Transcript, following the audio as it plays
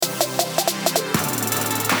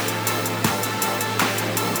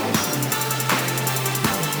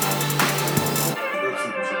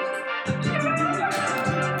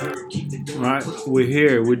We're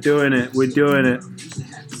here. We're doing it. We're doing it.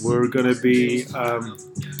 We're gonna be.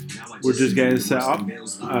 We're just getting set up.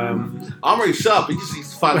 I'm already set up. You just need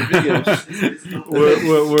to find the videos.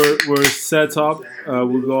 we're set up.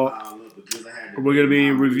 We're gonna be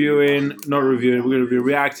not reviewing. We're gonna be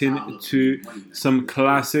reacting to some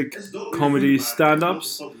classic comedy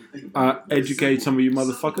stand-ups. Educate some of you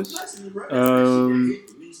motherfuckers.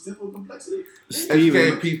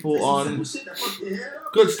 Educating people on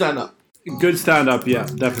good stand-up. Good stand-up, yeah,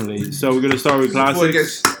 definitely. So we're gonna start with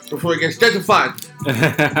classics before it gets gentrified,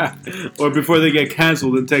 or before they get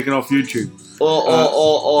cancelled and taken off YouTube,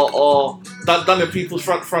 or done in people's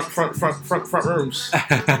front rooms.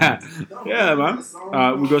 Yeah, man.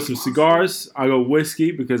 We got some cigars. I got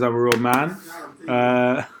whiskey because I'm a real man.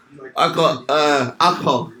 I got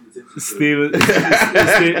alcohol. Steven's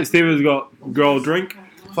got girl drink.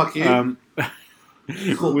 Fuck you.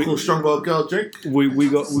 Cool Strongbow girl drink. We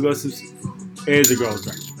got some. Here's a girl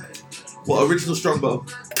drink. What original Strongbow?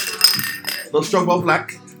 No Strongbow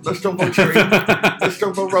Black. No Strongbow Cherry. No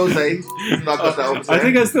Strongbow Rose. No, I got that over there. I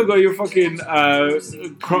think I still got your fucking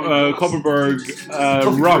Copperberg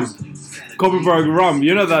rum. Copperberg rum.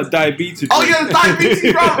 You know that diabetes. Oh yeah, the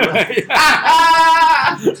diabetes rum.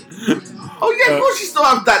 Oh yeah, of course you still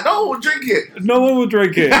have that. No one will drink it. No one will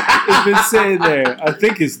drink it. It's been sitting there. I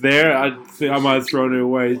think it's there. I think I might have thrown it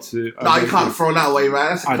away too. No, you can't throw that away, man.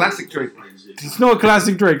 That's a classic drink. It's not a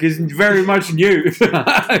classic drink. It's very much new.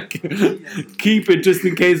 Keep it just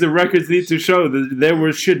in case the records need to show that there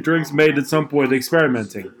were shit drinks made at some point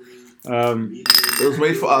experimenting. It was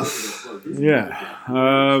made for us. Yeah.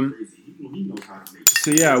 So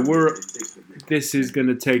yeah, this is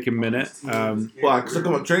gonna take a minute. Why? Because I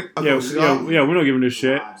got a drink. Yeah, we're not giving a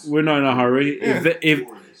shit. We're not in a hurry. Yeah.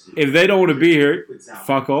 If they don't want to be here,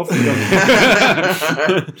 fuck off.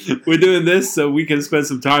 We're doing this so we can spend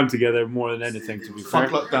some time together more than anything. To be fair.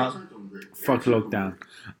 Fuck lockdown. Fuck lockdown.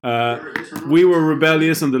 We were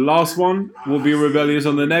rebellious on the last one. We'll be rebellious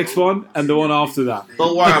on the next one and the one after that.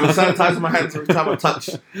 Don't worry, I'm sanitizing my hands every time I touch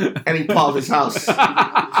any part of his house.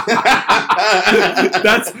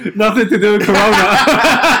 That's nothing to do with Corona.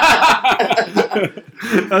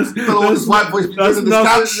 that's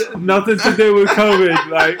nothing to do with COVID.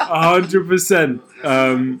 Like 100%.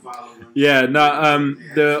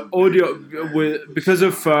 The audio because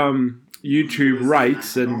of YouTube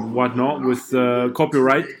rights and whatnot with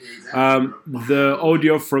copyright. The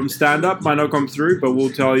audio from stand-up might not come through, but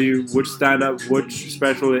we'll tell you which stand-up, which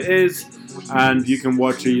special it is, and you can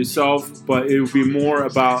watch it yourself. But it will be more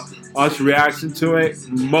about us reacting to it.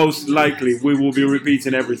 Most likely, we will be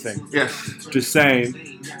repeating everything. Yes. Just saying,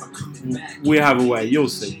 we have a way. You'll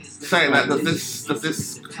see. Saying that, does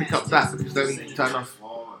this pick up that? Because then you can turn off.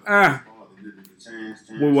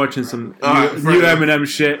 We're watching some new Eminem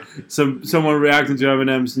shit. Someone reacting to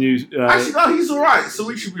Eminem's new. Actually, no, he's alright, so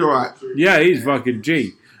we should be alright. Yeah, he's fucking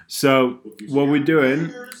G. So what we're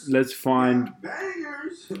doing? Let's find.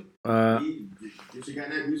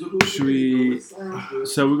 Should we?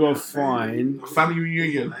 So we gotta find Family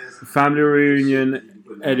Reunion. Family Reunion.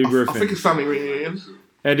 Eddie Griffin. I think it's Family Reunion.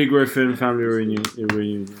 Eddie Griffin. Family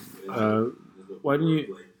Reunion. Why don't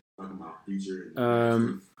you?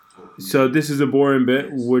 So this is a boring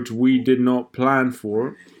bit, which we did not plan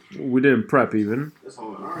for. We didn't prep even,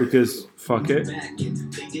 because fuck it.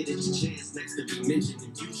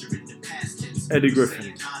 Eddie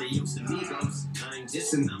Griffin.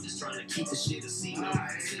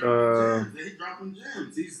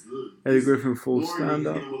 Eddie Griffin full stand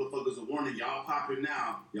up.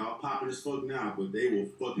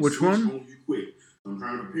 Which one?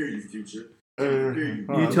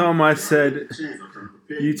 You tell him I said.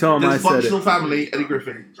 You tell him I said it. Dysfunctional Family, Eddie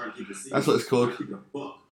Griffin. That's what it's called.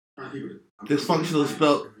 Dysfunctional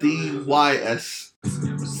spelled D-Y-S.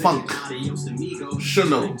 Funk.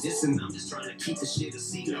 Shuno.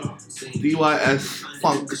 D-Y-S.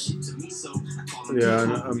 Funk.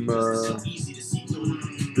 Yeah, I'm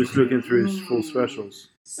just looking through his full specials.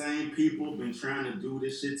 Same people been trying to do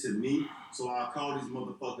this shit to me, so I call these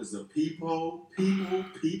motherfuckers a peephole.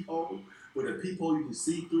 With a peephole you can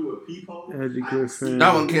see through a peephole. Eddie Griffin.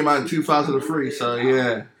 That one came out in 2003, so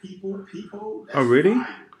yeah. Peephole. Oh really?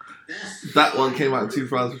 That one came out in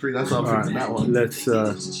 2003. That's what I'm thinking. That one. Let's.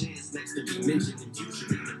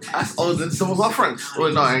 That's older than some of our friends.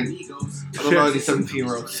 Well, no, I ain't. I don't know any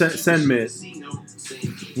 17-year-olds. Send me it.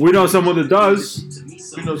 We know someone that does.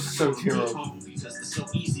 We know 17-year-old.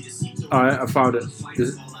 Alright, I found it.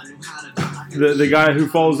 The guy who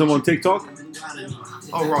follows them on TikTok.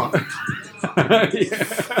 Oh, right.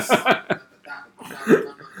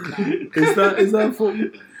 Is that for?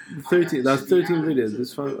 13. That's 13 videos.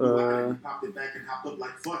 This one. Popped it back and hopped up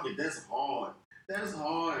like fuck it. That's hard. That's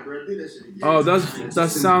hard, bro. Do that shit again. Oh,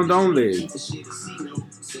 that's sound only.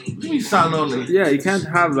 What do you mean sound only? Yeah, you can't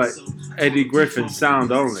have like Eddie Griffin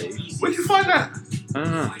sound only. Where'd you find that? I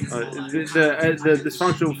don't know. The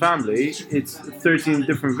Dysfunctional Family, it's 13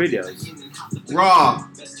 different videos. Raw.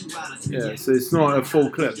 Yeah, so it's not a full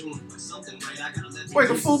clip. Wait,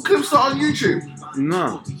 the full clip's not on YouTube?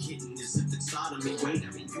 No.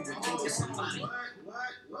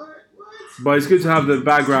 But it's good to have the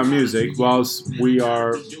background music whilst we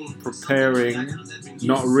are preparing.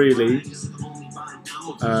 Not really.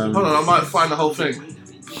 Hold on, I might find the whole thing.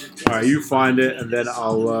 Alright, you find it and then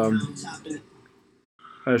I'll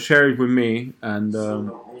share it with me and I'm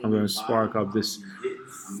going to spark up this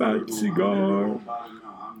fat cigar.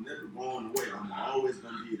 I'm never going away. I'm always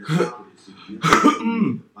going to be at the top of this shit.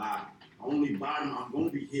 Only bottom I'm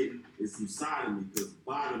going to be hitting is some sodomy, because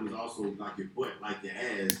bottom is also like your butt, like your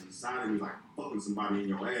ass, and sodomy is like fucking somebody in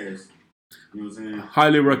your ass. You know what I'm saying?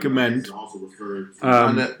 Highly recommend. Also referred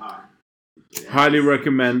to highly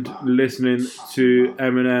recommend listening to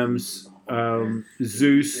Eminem's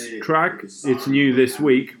Zeus track. It's new this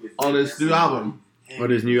week. On his new album.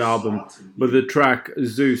 On his new album. But the track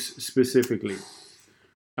Zeus specifically.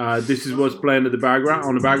 This is what's playing in the background.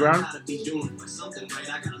 On the background.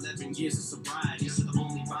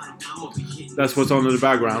 That's what's on in the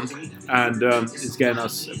background, and it's getting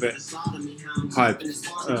us a bit hyped.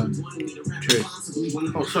 Cheers.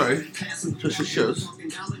 Oh, sorry. Just it shows.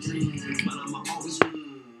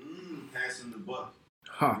 Passing the buck.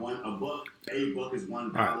 Huh. A buck is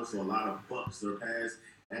 $1, right. So a lot of bucks are passed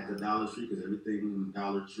at the Dollar Tree because everything in the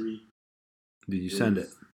Dollar Tree. Did you send it?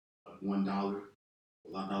 $1. A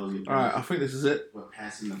lot of dollars get passed. Alright, I think this is it. But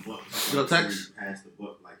passing the buck. You got text? Pass the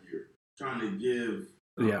buck like you're trying to give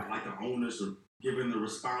like an onus or giving the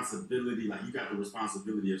responsibility, like you got the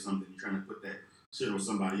responsibility of something, you're trying to put that shit on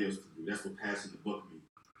somebody else to do. That's what passing the buck means.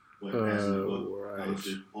 But passing the buck, right.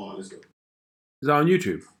 Let's go. Is that on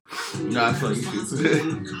YouTube? No, it's not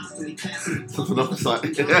YouTube. Something off the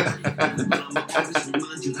site.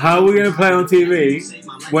 How are we going to play on TV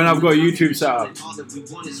when I've got YouTube set up?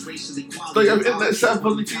 Don't you have internet set up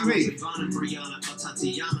on the TV?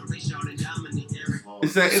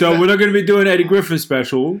 So we're not going to be doing Eddie Griffin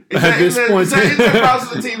special at this point. Is that internet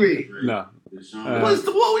browser on the TV? No. What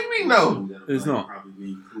do you mean no? It's not.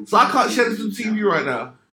 So I can't share this on TV right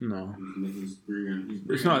now? No.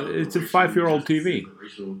 It's not. It's a 5-year-old TV.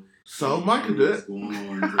 So Mike can do it.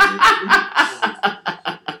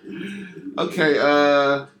 Okay,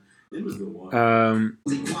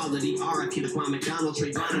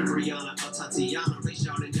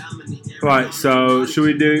 right, so should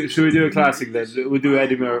we do a classic then? We do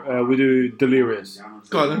we do Delirious.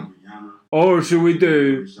 Go on then. Or should we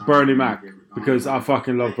do Burnie Mac? Because I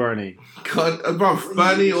fucking love Burnie. God, bro,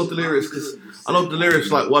 Burnie or Delirious? Because I love Delirious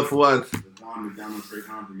like word for word.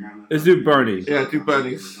 Let's do Burnie. Yeah, do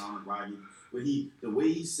Burnie's. But the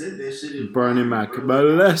way he said that shit is Burnie Mac.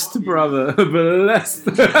 Blessed, brother. Blessed.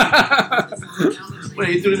 Wait,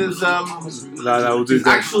 you doing his no, we'll do his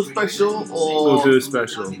actual special or we'll do a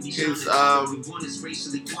special. His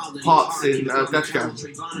parts in Def Jam.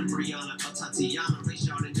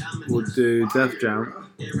 We'll do Def Jam.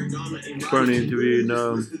 Burnie interview,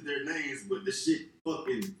 no. Their names, but the shit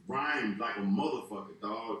fucking rhymed like a motherfucker,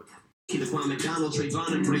 dog. Find a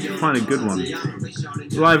good one.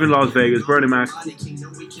 Live in Las Vegas, Burnie Mac.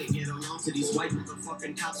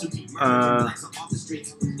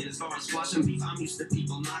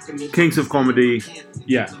 Kings of Comedy.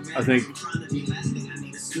 Yeah, I think.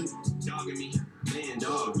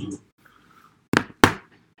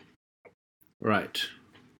 Right.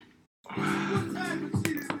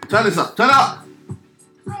 Turn this up. Turn it up.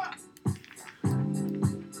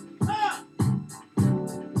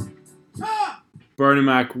 Burnie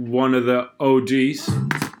Mac, one of the OGs.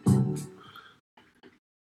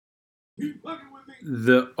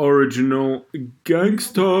 The original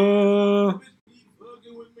gangster.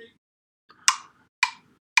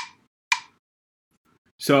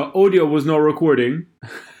 So audio was not recording.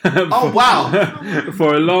 Oh wow!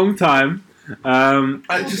 For a long time.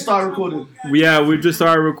 I just started recording. Yeah, we've just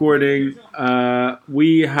started recording.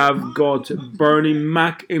 We have got Burnie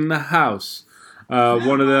Mac in the house.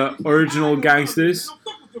 One of the original gangsters.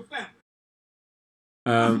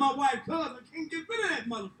 That's my wife's cousin. I can't get rid of that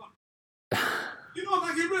motherfucker. You know, if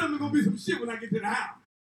I get rid of him, there's going to be some shit when I get to the house.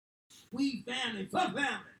 We family, fuck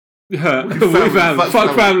family. We family,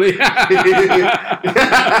 fuck family. I've been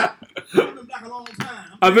black a long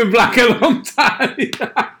time. I've been black a long time. You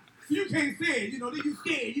can't say it. You know, you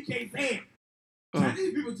scared. You can't say it.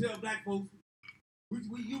 Chinese people tell black folks,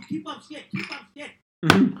 you keep up shit.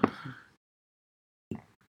 Mm-hmm.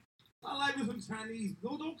 I like me some Chinese.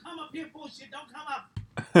 No, don't come up here for shit. Don't come up.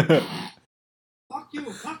 Fuck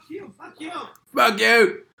you. Fuck you.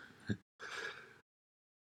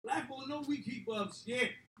 Black folks know we keep up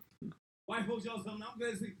shit. White folks, y'all something. I'm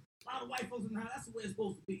glad to see a lot of white folks in the house. That's the way it's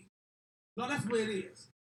supposed to be. No, that's the way it is.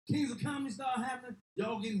 Kings of comedy start happening.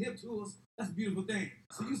 Y'all getting hip to us. That's a beautiful thing.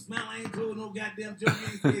 So you smile, I ain't told no goddamn joke. You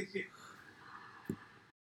ain't said shit.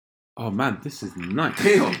 Oh man, this is nice.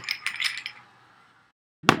 Damn.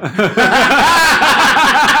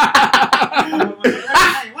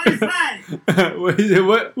 What is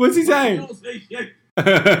saying? What's he saying? Don't say shit.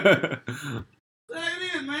 There it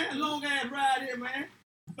is, man. Long ass ride here, man.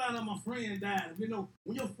 I found out my friend died. You know,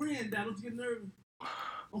 when your friend died, don't you get nervous?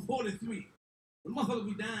 I'm 43. When motherfucker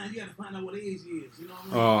be dying, you gotta find out what age he is. You know what I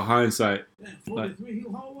mean? Oh, hindsight. Yeah, 43.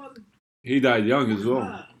 How old was he? He died young as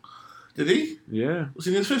well. Did he? Yeah. Was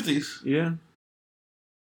he in his 50s? Yeah.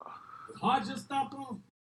 His heart just stopped on him.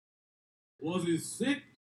 Was he sick?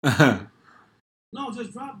 No,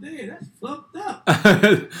 just dropped dead. That's fucked up.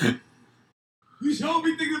 You sure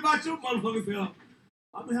be thinking about your motherfucking self.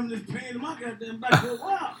 I've been having this pain in my goddamn back for a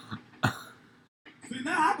while. See,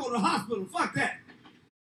 now I go to the hospital. Fuck that.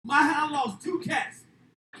 I lost 2 cats.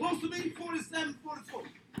 Close to me, 47, 44.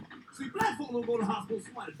 See, black folk don't go to the hospital.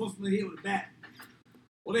 Somebody bust in the head with a bat.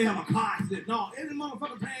 Or they have a car accident. No, any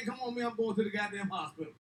motherfucking pain come on me, I'm going to the goddamn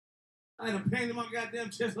hospital. I had a pain in my goddamn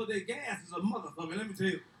chest all day. Gas is a motherfucker, let me tell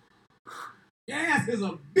you. Gas is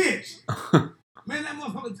a bitch. Man, that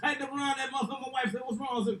motherfucker tightened up around that motherfucker. My wife said, what's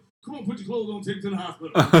wrong? I said, come on, put your clothes on, take it to the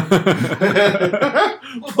hospital.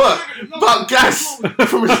 Fuck gas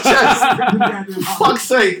from his chest. Fuck's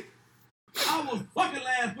sake. I was fucking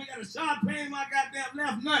last week. I had a sharp pain in my goddamn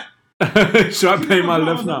left nut. Sharp pain in my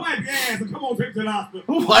left nut. Wipe your ass and come on, take it to the hospital.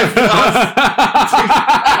 Wipe your ass.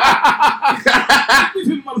 Take it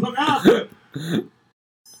to the motherfucking hospital.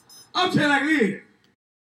 I'm telling like it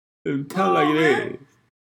is. Tell like it is.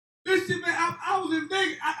 This shit, man, I was in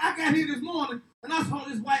Vegas. I got here this morning and I saw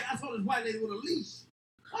this white lady with a leash.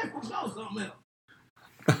 White folks, y'all something else.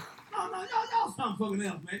 No, y'all something fucking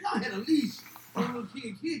else, man. Y'all had a leash on a little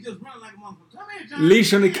kid just running like a motherfucker. Come here, John.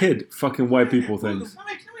 Leash on the kid. Fucking white people things. Come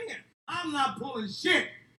here. I'm not pulling shit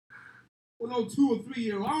with no 2 or 3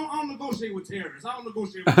 year old. I don't negotiate with terrorists. I don't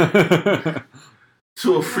negotiate with terrorists.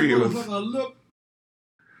 2 or 3 year olds. Look,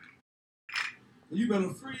 you better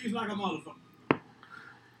freeze like a motherfucker.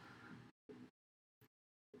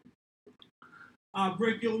 I'll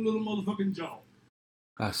break your little motherfucking jaw.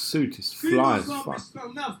 That suit is fly as fuck. It's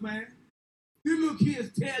something else, man. These little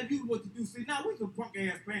kids tell you what to do. See, now we some punk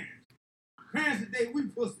ass parents. Parents today, we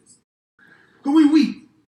pussies. Cause we weak.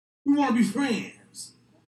 We want to be friends.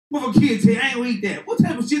 What if a kid tell you, I ain't gonna eat that? What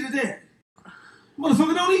type of shit is that?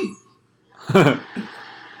 Motherfucker don't eat.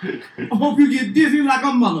 I hope you get dizzy like a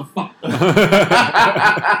motherfucker.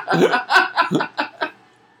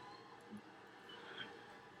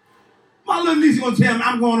 My little niece gonna tell me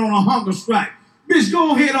I'm going on a hunger strike. Bitch,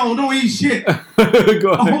 go ahead on, don't eat shit. I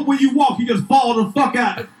hope when you walk, you just fall the fuck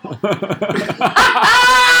out.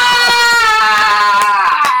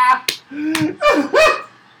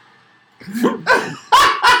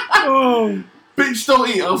 Oh. Bitch, don't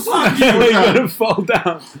eat. I'll fuck you. You're gonna fall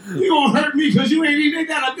down. You gonna hurt me because you ain't eating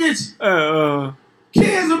that bitch.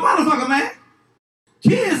 Kids a motherfucker, man.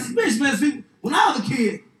 Kids is bitch, man. See, when I was a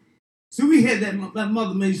kid, see, we had that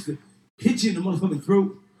mother man used to hit you in the motherfucking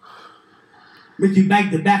throat, make you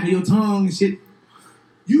back the back of your tongue and shit.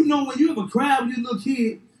 You know when you ever cry when you a little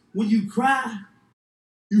kid, when you cry,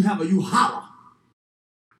 you holler.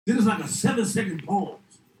 Then it's like a 7-second pause.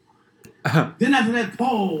 Then after that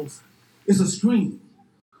pause, it's a scream.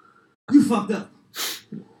 You fucked up.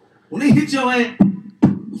 When they hit your ass,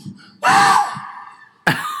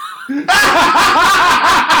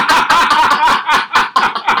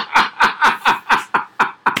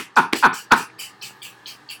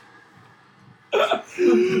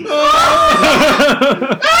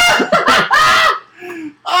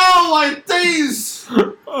 oh my days!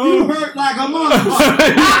 You hurt like a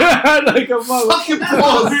motherfucker. Like a motherfucker. Fucking That's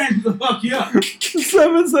pause. why parents to fuck you up.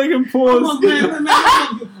 7-second pause.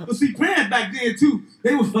 But see, parents back then too,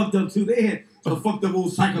 they was fucked up too. They had some fucked up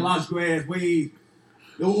old psychological ass ways.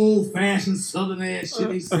 The old fashioned southern ass shit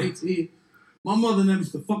they say to you. My mother never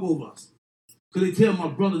used to fuck over us. Cause they tell my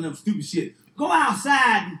brother them stupid shit. Go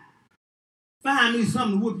outside and Find me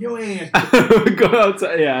something to whoop your ass. Go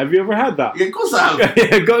outside. Yeah, have you ever had that? Yeah, of course I have.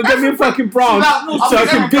 Yeah, go get me a fucking branch so I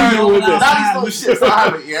can beat you with it. That is no shit, so I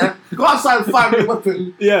have it, yeah? Go outside and find me a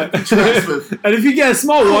weapon. Yeah. With. And if you get a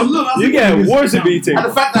small one, you get worse at beating. And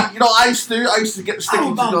the fact that, I used to get the sticky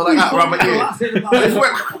to go like that around my ear. It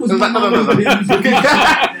was like, no.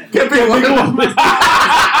 Get a big one.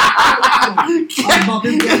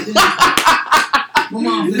 My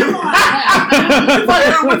mom said, if I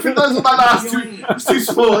hear a whipping noise in my last it's too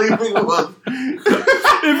small. If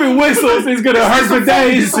it whistles, it's gonna hurt for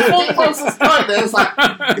days. It's like,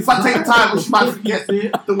 if I take time, she might forget the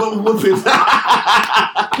woman whooping.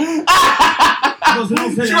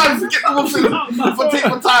 She might forget the whooping if I take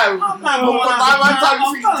my time. By my time, you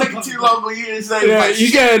think it's taking too long, or you say, yeah, you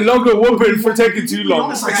get a longer whooping for taking too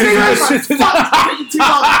long. It's like, taking too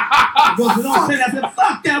long. I said,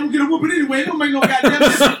 fuck that, I'm gonna get a whooping anyway. Don't make no goddamn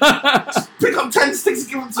difference. Pick up 10 sticks and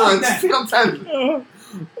give them to her. Just pick up 10.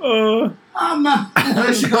 I'm not. And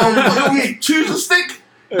then she goes, choose a stick?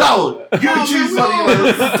 No, you choose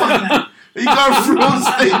one. You go through those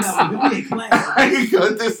sticks. You go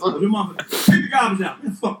this one. Your mama, take the garbage out.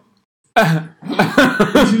 Man, fuck.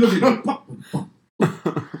 She look at me.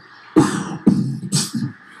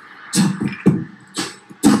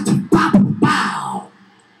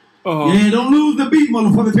 Yeah, don't lose the beat,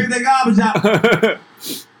 motherfucker. Take that garbage out.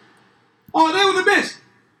 Oh, they was a bitch.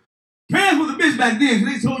 Parents was a bitch back then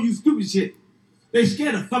because they told you stupid shit. They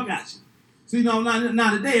scared the fuck out you. See,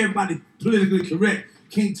 now today everybody politically correct.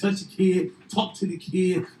 Can't touch a kid, talk to the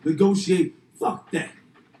kid, negotiate. Fuck that.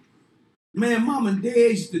 Man, mom and dad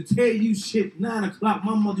used to tell you shit 9 o'clock.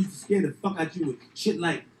 My mother used to scare the fuck out you with shit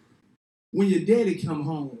like, when your daddy come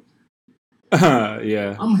home,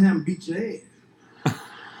 yeah. I'm gonna have him beat your ass.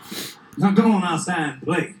 Now go on outside and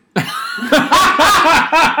play.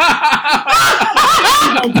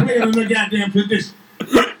 You don't play in the goddamn position.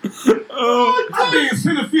 I be in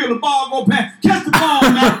center field, the ball go past. Catch the ball,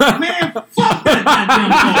 man. Man, fuck that goddamn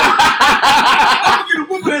ball. I'm gonna get a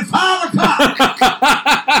whooping at 5 o'clock.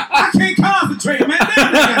 I can't concentrate, man.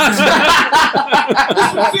 This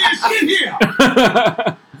is serious shit here.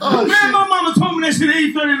 Man, my mama told me that shit at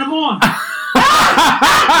 8:30 in the morning.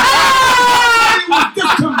 I was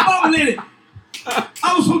discombobulated. I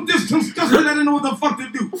was so disgusted I didn't know what the fuck to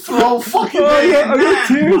do. Oh, fucking day. Yeah, I got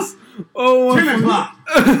tears. 10 o'clock.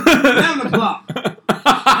 11 o'clock.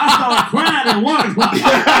 I started crying at 1 o'clock.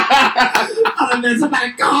 I done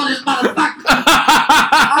somebody call this motherfucker.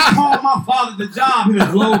 I called my father at the job in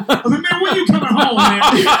his low. I said, man, when you coming home, man?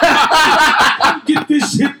 I'm get this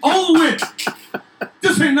shit over with.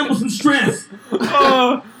 This ain't nothing but some stress.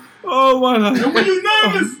 Oh my God. And when you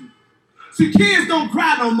nervous, see, kids don't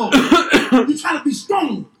cry no more. You try to be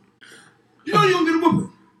strong. You know you don't get a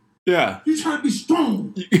whooping. Yeah. You try to be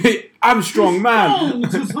strong. I'm a strong man. Strong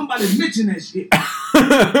until somebody mention that shit.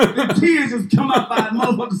 The kids just come up by the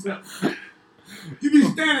motherfucker self. You be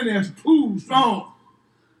standing there, cool, strong.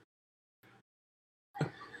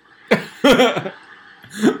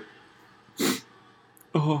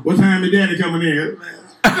 What time your daddy coming in?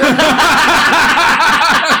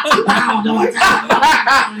 I don't know what time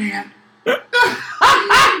coming in.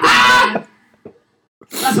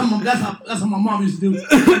 That's how my mom used to do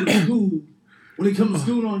school. When they come to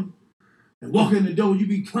school on you and walk in the door, you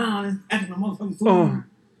be clowning, acting a motherfucking fool.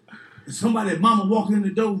 And somebody, mama walking in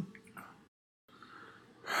the door,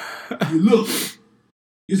 you look,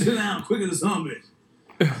 you sit down quicker than some bitch.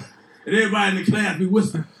 And everybody in the class be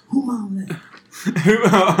whispering, who mama that?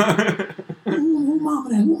 who mama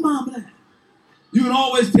that? Who mama that? You can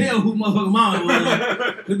always tell who motherfucking mama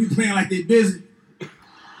was. They be playing like they busy.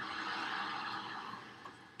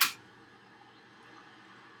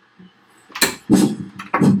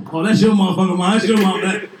 Oh, that's your motherfucking mama. That's your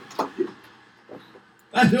mama.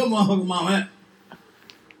 That's your motherfucking mama.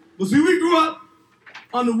 But see, we grew up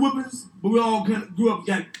under whoopings, but we all grew up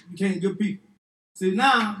and became good people. See,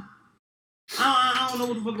 now, I don't know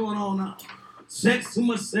what the fuck going on now. Sex, too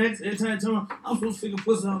much sex. Every time I turn around, I'm so sick of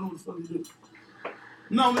pussy, I don't know what the fuck to do.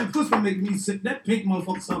 No, man, pussy make me sick. That pink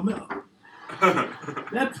motherfucker something else.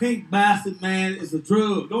 That pink bastard, man, is a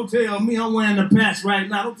drug. Don't tell me I'm wearing the patch right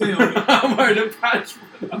now. Don't tell me. I'm wearing the patch.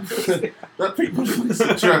 That pink motherfucker is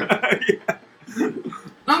a drug.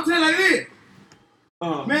 I'm telling you like this.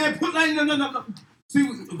 Man, put like, no. See,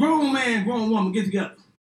 grown man, grown woman get together.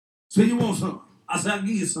 Say you want something. I said, I'll give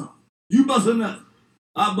you something. You bust a nut.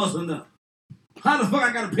 I'll bust a nut. How the fuck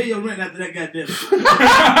I gotta pay your rent after that goddamn shit?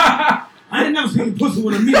 I ain't never seen a pussy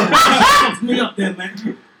with a meal. That fucks me up there, man.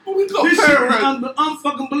 This shit is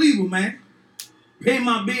unfucking believable, man. Pay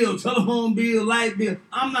my bill, telephone bill, light bill.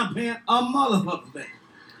 I'm not paying a motherfucker back.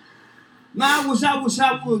 Now I wish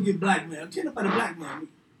I would get blackmailed. Can't nobody blackmail me.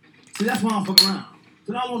 See, that's why I'm fucking around.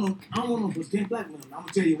 Cause I don't want no pussy. Can't blackmail me. I'm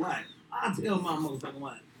gonna tell you why. I'll tell my motherfucking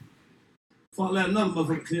wife. Before I let another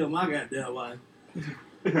motherfucker tell my goddamn wife.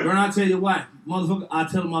 Girl, I tell you why. Motherfucker, I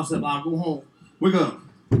tell myself I'll go home. Wake up.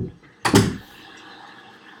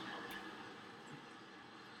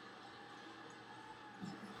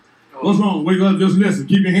 What's wrong? Wake up, just listen.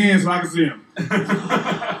 Keep your hands so I can see them.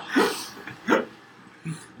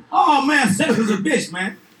 Oh man, sex is a bitch,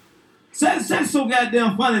 man. Sex so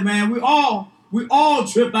goddamn funny, man. We all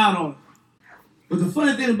trip out on it. But the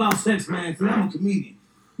funny thing about sex, man, cause I'm a comedian.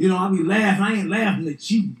 You know, I be laughing. I ain't laughing at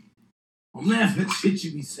you. I'm laughing at shit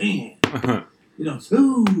you be saying. You know,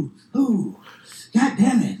 ooh, god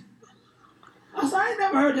damn it. I said, I ain't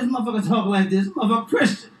never heard this motherfucker talk like this. This motherfucker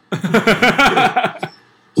Christian.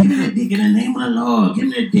 Give me that dick in the name of the Lord. Give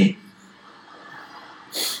me that dick.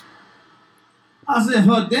 I said,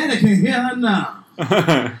 her daddy can hear her now.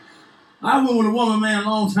 I went with a woman, man, a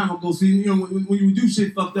long time ago. See, you know, when you do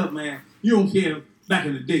shit fucked up, man, you don't care back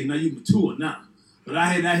in the day. Now you mature now. But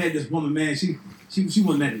I had this woman, man. She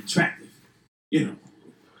wasn't that attractive, you know.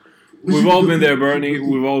 We've all been there, Burnie.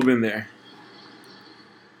 We've all been there.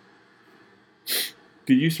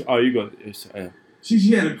 Could you? Oh, you go.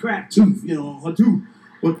 She had a cracked tooth, you know, her tooth.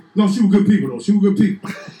 But no, she was good people though. She was good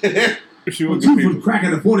people. She was her good tooth people. was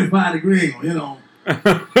cracking at 45-degree angle, you know.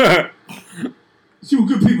 She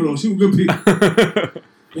was good people though. She was good people.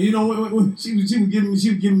 And you know, when she was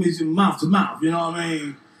giving me some mouth to mouth. You know what I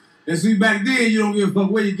mean? And see, back then you don't give a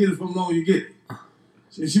fuck where you get it from, long you get it.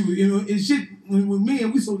 She was, you know, and shit. When me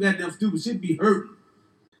and we so goddamn stupid, shit be hurting.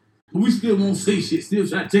 But we still won't say shit. Still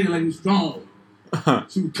try to take it like we strong.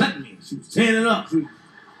 She was cutting me. She was tearing it up.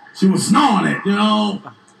 She was snoring it, you know.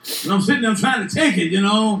 And I'm sitting there trying to take it, you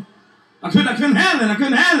know. I couldn't handle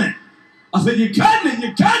it. I said, you're cutting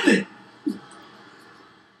it.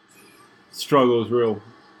 Struggle is real.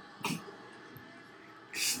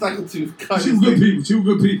 Stuck into cut. She was good people.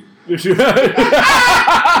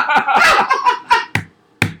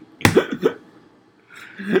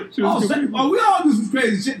 We all do some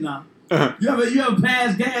crazy shit now. You ever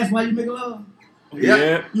pass gas while you make love?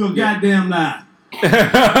 Yeah. You a goddamn lie.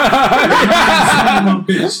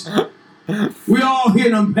 Bitch. We all hear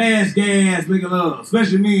them pass gas making love,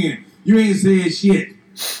 especially men. You ain't said shit.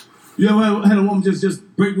 You ever had a woman just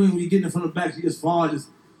break wind when you get in from the back? She just fall, just.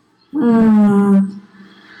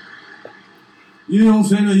 You know what I'm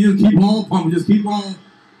saying? You just keep on pumping, just keep on.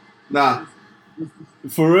 Nah.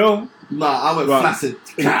 For real? Nah, I went flaccid.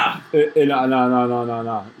 No.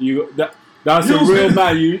 That's a real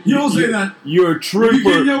man. You don't say that. You're a trooper. You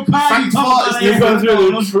get in your car, you talk about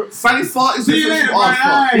it. Fanny fart is See you later,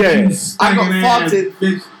 yeah. I got farted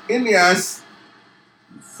in the ass.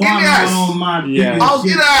 In the ass. I was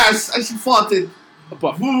in the ass and she farted.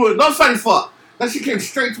 Not Fanny fart. Then she came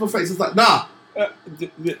straight to my face. I was like, nah.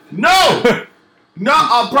 No!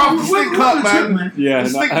 No, bro, stink up, man. Yeah,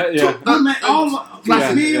 we've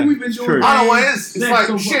been doing. I don't know what it is. It's like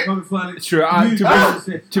shit. It's true.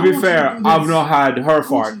 To be fair, I've not had her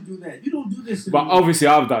fart. You don't do this. But obviously,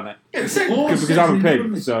 I've done it. Yeah, because I'm a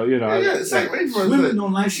pig, so you know. Yeah, same range. Women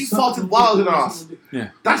don't like. She farted wild in her ass. Yeah,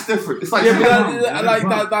 that's different. It's like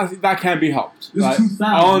that can be helped. Like,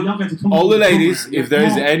 all the ladies, if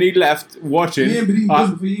there's any left watching,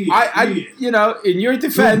 you know, in your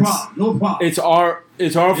defense, no problem.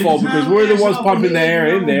 It's our fault because we're the ones pumping the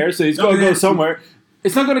air in there, so it's got to go somewhere.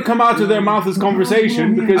 It's not going to come out of their mouth as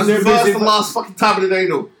conversation because they're busy. busy. The last fucking time of the day,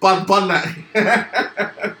 though. Bun that.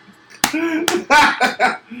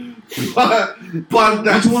 Bun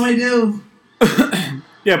that. What you want me to do?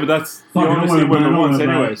 Yeah, but that's you only see women once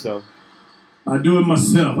anyway, so. I do it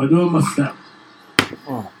myself.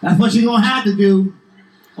 Oh. That's what you're going to have to do.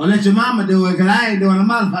 Or let your mama do it, because I ain't doing a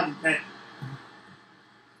motherfucking thing.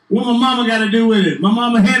 What my mama got to do with it? My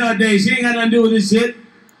mama had her day. She ain't got nothing to do with this shit.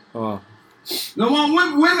 Oh. No,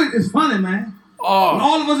 women is funny, man. Oh. And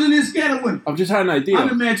all of us in here scared of women. I've just had an idea. I've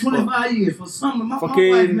been married 25 years. For some, my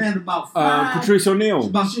wife married about 5. Patrice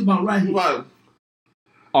O'Neill. She about right here. Right.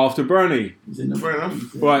 After Burnie. Fair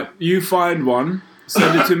enough. Right, you find one,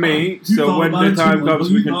 send it to me, so when the time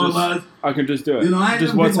comes, I can just do it. You know, I ain't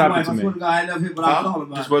just never what's hit my happened wife. to me. I swear to God, I ain't never hit, but I thought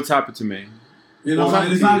about Just it. what's happened to me. You know,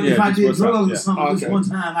 if I did drugs or something, this one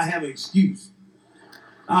time I have an excuse.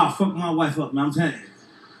 I'll fuck my wife up, man. I'm telling you.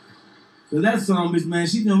 So that son bitch, man,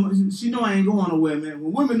 she know I ain't going nowhere, man.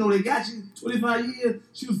 When women know they got you, 25 years,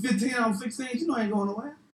 she was 15, I was 16, she know I ain't going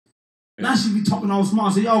nowhere. Yeah. Now she be talking all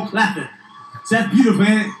smart, so y'all clapping. So that's beautiful,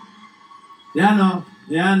 ain't it? Yeah, I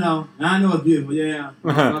know. I know it's beautiful, yeah.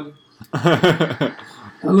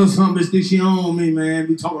 That little son bitch think she own me, man.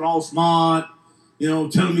 Be talking all smart,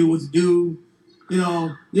 telling me what to do.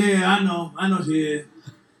 Yeah, I know she is.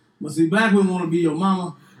 But see, black women want to be your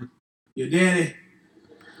mama, your daddy,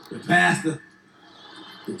 your pastor,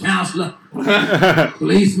 your counselor,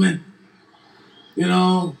 policeman. They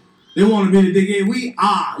want to be the dick. We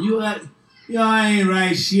are. I ain't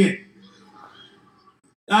right shit.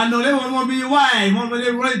 I know they want to be your wife. They want to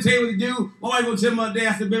tell you what to do. My wife will tell my dad,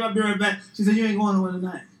 I said, babe, I'll be right back. She said, you ain't going nowhere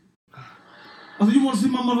tonight. I said, you want to see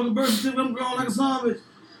my motherfucking birth certificate? I'm growing like a son bitch.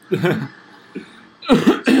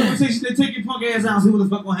 They take your punk ass out and see what the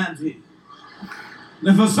fuck gonna happen to you.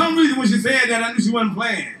 Now, for some reason, when she said that, I knew she wasn't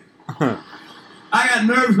playing. I got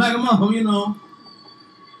nerves like a motherfucker,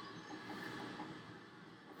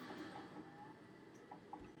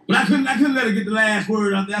 But I couldn't let her get the last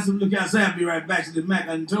word out there. I said, look outside, I'll be right back. She said, Mac,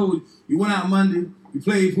 I done told you, you went out Monday, you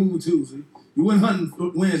played pool Tuesday, you went hunting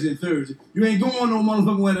Wednesday and Thursday. You ain't going no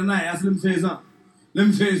motherfucking way tonight. I said, let me tell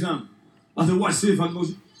you something. I said, watch, see if I can go.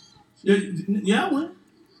 Yeah, I went.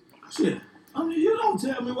 Shit. I mean, you don't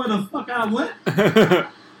tell me where the fuck I went.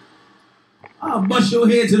 I'll bust your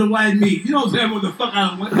head to the white meat. You don't tell me where the fuck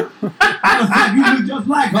I went. Matter of fact, you look just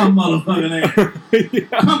like her motherfucking ass.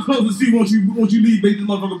 Yeah. Come close and see once you leave, make this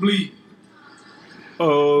motherfucker bleed.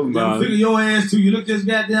 Oh, man. Figure your ass too. You look just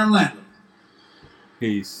goddamn like her.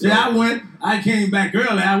 Yeah, I went. I came back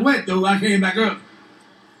early. I came back early.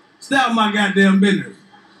 Stay out my goddamn business.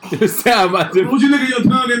 Stay out my business. What you look at your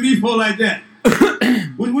tongue at me for like that?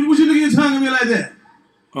 What you look at your tongue at me like that?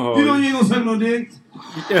 Oh. You ain't gonna suck no dick.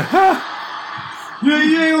 Yeah. You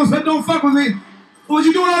ain't gonna suck, don't fuck with me. What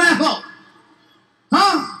you doing all that for?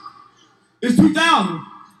 Huh? It's 2000.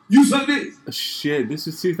 You suck dick. Shit, this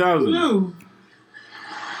is 2000. No.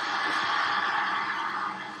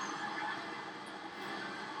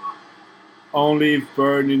 Only if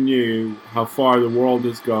Burnie knew how far the world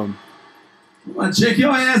has gone. I'm gonna check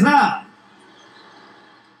your ass out.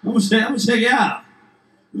 I'm gonna check you out.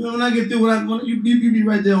 When I get through, you be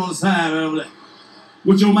right there on the side, right over there.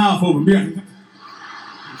 With your mouth open.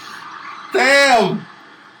 Damn!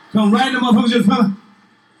 Come right in the motherfucker's tongue.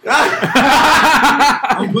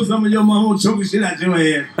 I'll put some of your mama choking shit out your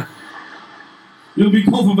head. You'll be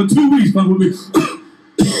coughing for 2 weeks, fuck with me.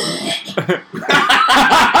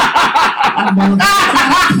 I'm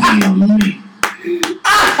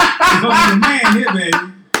a man here, baby.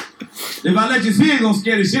 If I let you see it, it's gonna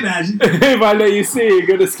scare the shit out of you. If I let you see it, it's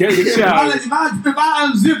gonna scare the shit out of you. If I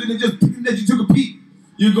unzipped it and just that you took a peek,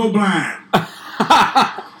 you go blind.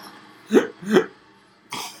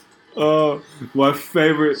 My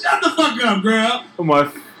favorite. Shut the fuck up, girl.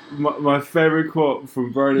 My favorite quote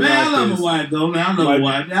from Burnie Mac is, I love a wife, though. Man, I love a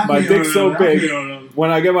wife. My dick's so big,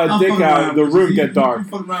 when I get my dick out, the room get dark. You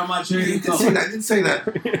fuck around my chair. You didn't say that.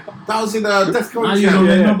 That was in Death Code. Now you don't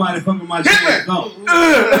let nobody fucking my chair. Go.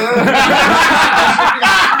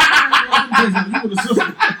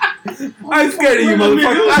 I'm scared of you,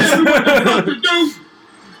 motherfucker.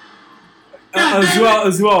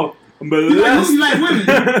 As well. But you like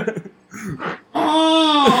women?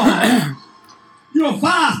 Oh, you're a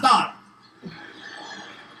fire starter.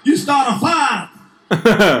 You start a fire.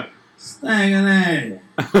 Stinging ass.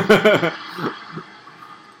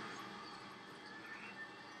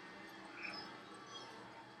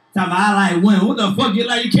 I like women. What the fuck you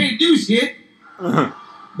like? You can't do shit.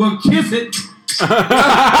 But kiss it.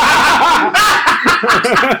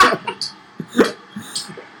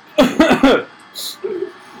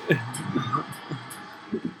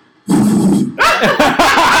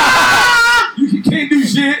 You can't do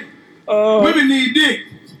shit. Women need dick.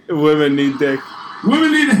 Women need dick.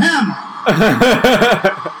 Women need a hammer.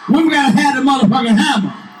 Women gotta have the motherfucking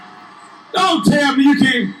hammer. Don't tell me you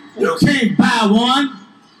can't buy one.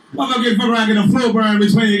 Motherfucker get fuck around and get a flow burn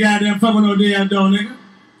between your goddamn fucking no damn door, nigga.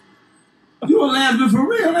 You a lesbian for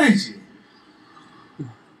real, ain't you?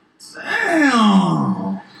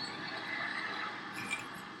 Damn.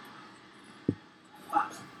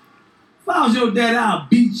 If I was your dad, I'll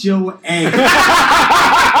beat your ass.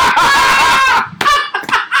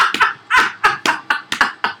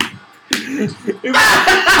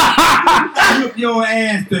 I'll whip your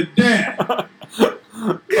ass to death.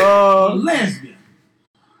 A lesbian.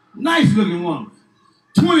 Nice looking woman.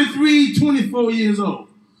 23, 24 years old.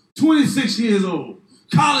 26 years old.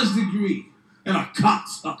 College degree. And a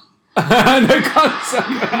cocksucker. And a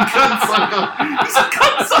cocksucker. He's a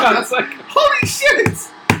cocksucker. Holy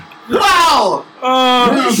shit. Wow!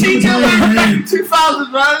 She tell me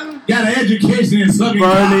 2000, man. Got an education in sucking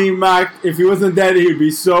Burnie Mac, if he wasn't dead, he'd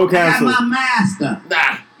be so canceled. I got my master.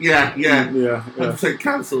 Nah, yeah. Yeah. I'd say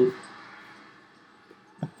cancelled.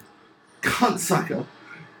 Cunt sucker.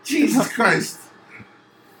 Jesus Christ.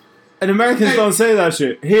 And Americans don't say that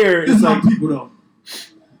shit. Here, it's it's my like... people, though.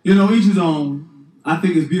 You know, each his own. I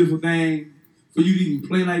think it's a beautiful thing for you to even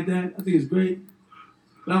play like that. I think it's great.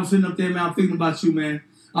 But I'm sitting up there, man. I'm thinking about you, man.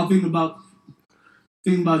 I'm thinking about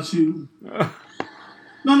you. No.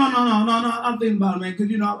 I'm thinking about it, man. Because,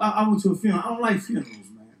 you know, I went to a funeral. I don't like funerals,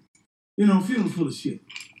 man. You know, funerals full of shit.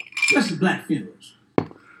 Especially black funerals.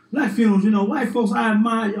 Black funerals, you know, white folks, I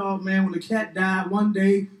admire y'all, man. When the cat died one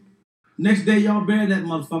day, next day y'all bury that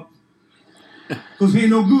motherfucker. Because he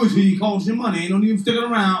ain't no good till he costs you money. Ain't no need sticking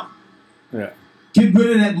around. Yeah. Get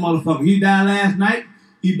rid of that motherfucker. He died last night.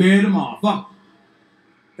 He buried him all. Fuck.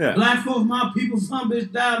 Yeah. Black folks, my people, some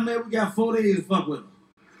bitch died, man. We got 4 days to fuck with them.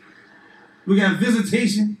 We got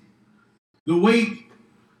visitation, the wake,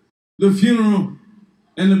 the funeral,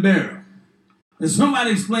 and the burial. And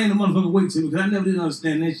somebody explain the motherfucking wake to me, because I never did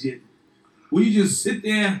understand that shit. Where you just sit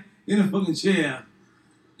there in a fucking chair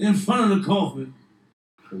in front of the coffin,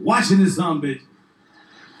 watching this son bitch.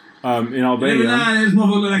 In Albania, this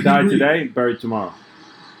motherfucker like died today, buried tomorrow.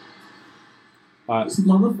 This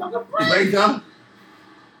motherfucker Wake up.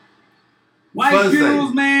 White Thursday.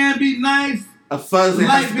 funerals, man, be nice. A Thursday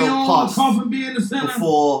has to Light be go on, past the coffin be in the center.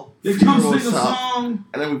 before They come funeral sing a stuff, song.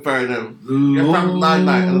 and then we bury them. You have to have a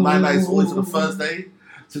night, and the night is always on a Thursday.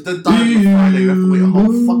 So if they die on a Friday, you have to wait a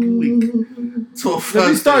whole fucking week to a Thursday.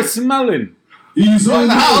 Then they start smelling. He's in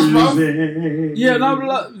the house, bro. Yeah,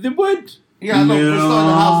 no, they would. Yeah, I know, but it's not in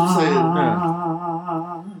the house, I'm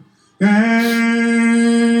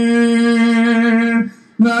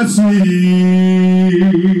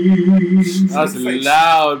saying. That's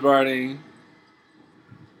loud, Barney.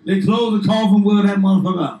 They close the coffin with that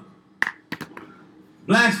motherfucker up.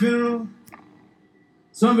 Black funeral.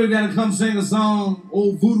 Somebody gotta come sing a song,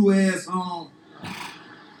 old voodoo ass song.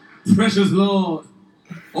 Precious Lord.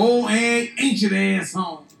 Old ancient ass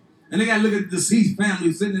song. And they gotta look at the deceased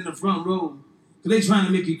family sitting in the front row. Cause they trying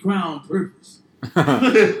to make you cry on purpose.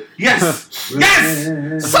 Yes! Yes!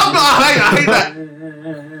 Something I hate that.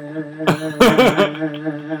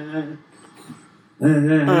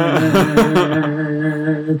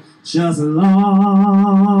 Just Lord,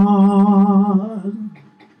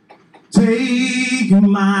 take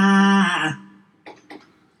my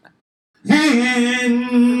hand.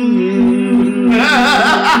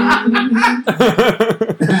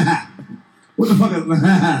 What the fuck is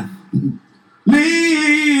that?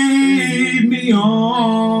 Lead me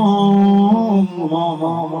on.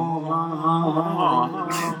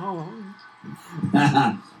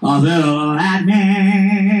 Although that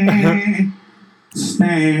man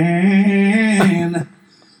stand.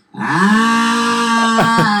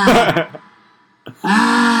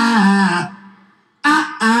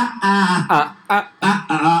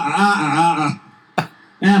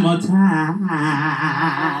 Am a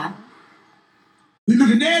time. You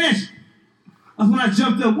looking dead at you. That's when I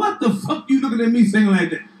jumped up. What the fuck you looking at me singing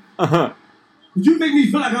like that? Uh-huh. You make me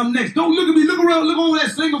feel like I'm next. Don't look at me. Look around. Look over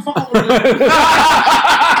that single fuck over there.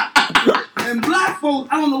 And black folks,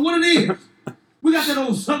 I don't know what it is. We got that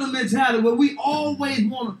old southern mentality where we always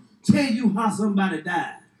want to tell you how somebody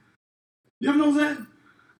died. You ever know that?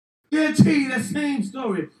 They'll tell you that same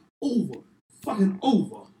story over, fucking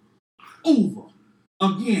over,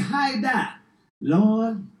 again. How he died?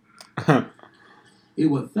 Lord, it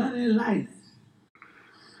was thunder and lightning.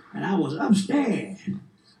 And I was upstairs.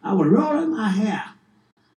 I was rolling my hair.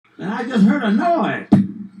 And I just heard a noise.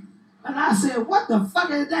 And I said, what the fuck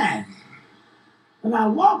is that? And I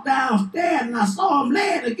walked downstairs and I saw him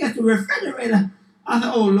laying against the refrigerator. I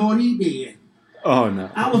said, oh, Lord, he dead. Oh, no.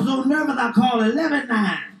 I was so nervous I called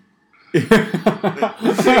 11-9.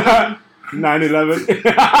 9/11.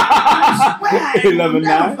 I swear I will 11-9.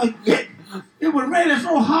 never forget. It was raining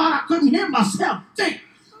so hard I couldn't hear myself think.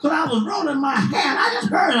 Because I was rolling my hair and I just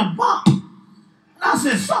heard a bump. And I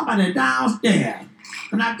said, somebody downstairs.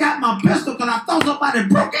 And I got my pistol because I thought somebody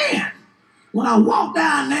broke in. When I walked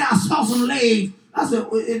down there, I saw some legs. I said,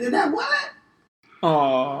 is that Willie?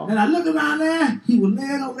 Oh. And I looked around there. He was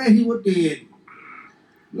laying over there. He was dead.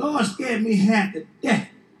 Lord scared me half to death.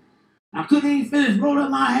 I couldn't even finish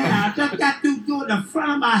rolling my hair. I just got through doing the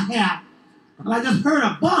front of my hair. And I just heard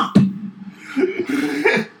a bump. And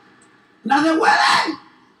I said,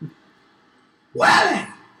 Willie!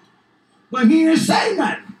 But he didn't say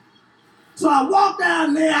nothing. So I walked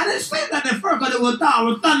down there. I didn't say nothing at first because it was dark. It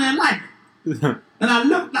was thunder and lightning. And I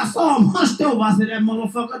looked and I saw him hunched over. I said, that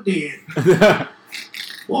motherfucker dead.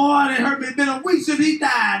 Boy, it hurt me. It's been a week since he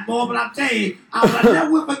died, boy. But I tell you, I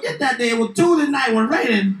never will forget that day. It was Tuesday night. It was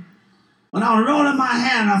raining. When I was rolling my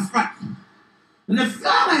hair in the front. And it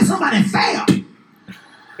felt like somebody fell.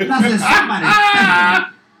 And I said, somebody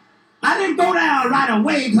fell. I didn't go down right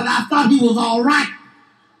away because I thought he was all right.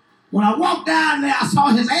 When I walked down there, I saw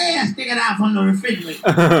his ass sticking out from the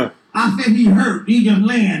refrigerator. I said he hurt. He just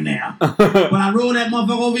laying there. But I rolled that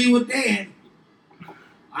motherfucker over, he was dead.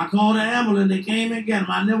 I called the ambulance. They came and got him.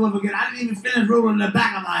 I never forget. I didn't even finish rolling the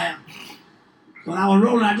back of my hair. When I was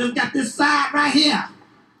rolling, I just got this side right here.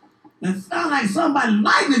 And it sounded like somebody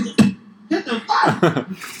lightning just hit the fire.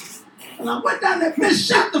 And I went down there, bitch,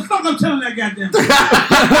 shut the fuck up, telling that goddamn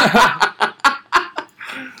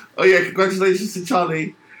Oh yeah, congratulations to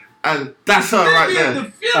Charlie. And that's her right there.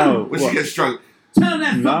 When she gets drunk. Tell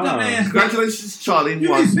that fucked up ass. Congratulations to Charlie. You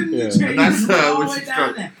One. be sitting in the chair. And that's her when way she's down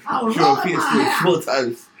drunk. there. I was She'll rolling repeat my it hair. 4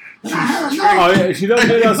 times. And I heard Oh yeah, she don't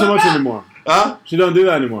do that so much anymore. Huh? She don't do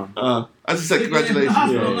that anymore. I just said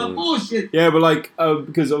congratulations. Yeah, but like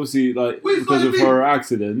because obviously like because of her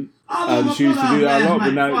accident, she used to do that a lot,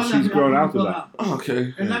 but now she's grown out of that. Oh,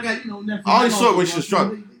 okay. And Yeah. I got, I only saw it when she was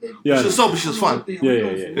drunk. Yeah. She was sober, she was fine.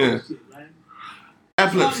 Yeah.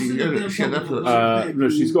 Epilepsy. Yeah, she had epilepsy. No,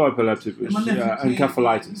 she's got epilepsy, but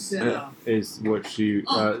encephalitis is what she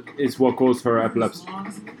is what caused her epilepsy.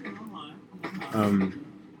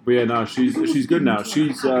 But yeah, no, she's good now.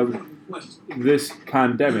 She's this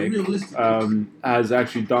pandemic has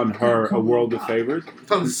actually done her a world of favors.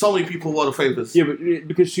 Done so many people a world of favors. Yeah, but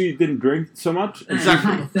because she didn't drink so much,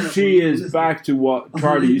 Exactly. she is back to what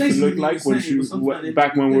Charlie used to look like when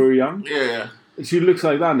back when we were young. Yeah. She looks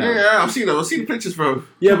like that now. Yeah, I've seen them. I've seen the pictures, bro.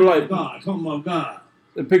 Yeah, but like God.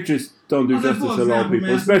 the pictures don't do justice to a lot of people,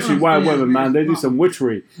 especially white women, man. They do some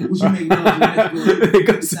witchery. There's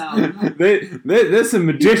some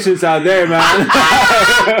magicians out there, man.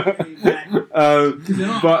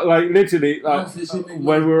 But like literally, like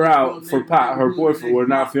when we were out for Pat, her boyfriend, or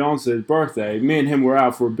now fiance's birthday, me and him were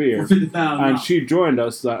out for a beer, and she joined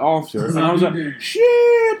us like after, and I was like,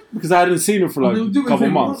 shit, because I hadn't seen her for like a couple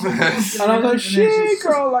months, and I was like, shit,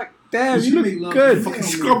 girl, like. Damn, you look good. Fucking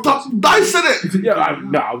scrubbed up dice in it. Yeah,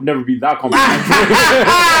 I'll never be that complimented.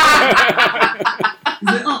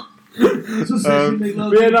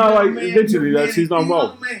 But yeah, no, like literally, that she's done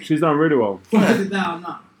well. She's done really well. I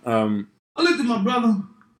looked at my brother.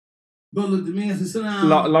 Brother looked at me and said, "Sit down."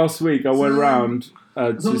 Last week, I went around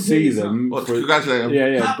to see them. Congratulate them.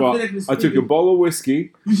 Yeah, but I took a bottle of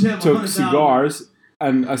whiskey, took cigars,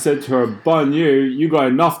 and I said to her, "Bun, you got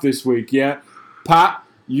enough this week, yeah? Pat,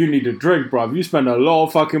 you need a drink, bruv. You spend a lot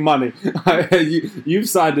of fucking money. You've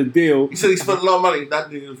signed a deal." You said he spent a lot of money. That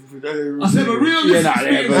nigga. I said, "But real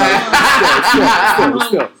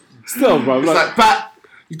still, bro. It's like, Pat,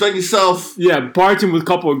 you done yourself. Yeah, parting with a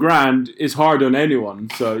couple of grand is hard on anyone.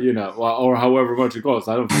 So, you know, or however much it costs.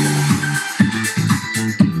 I don't fucking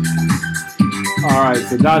know. Alright,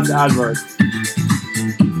 so that's advert.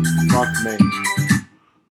 Fuck me.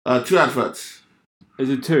 2 adverts. Is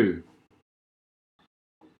it 2?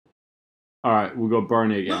 Alright, we'll go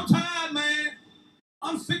Burnie again. I'm tired, man.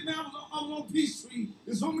 I'm sick now. I was on Peachtree.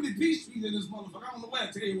 There's so many peach trees in this motherfucker. I don't know where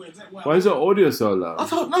to tell you where it's at. Why is the audio so low? I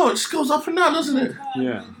don't know. It just goes up and down, doesn't it?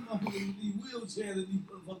 Yeah. These wheelchairs and these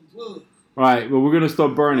motherfucking plugs. Alright, well, we're going to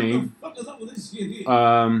stop Burnie. What the fuck is up with this shit here?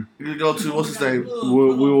 We're going to go to, what's his name?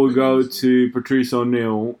 We will go to Patrice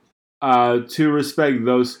O'Neill to respect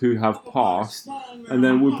those who have passed. And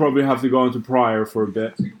then we'll probably have to go into Pryor for a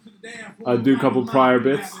bit. Do a couple Pryor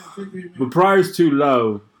bits. But Pryor's too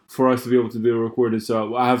low for us to be able to do a recording,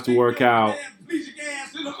 so I have to work out.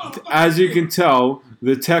 As you can tell,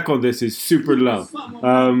 the tech on this is super low.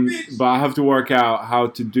 But I have to work out how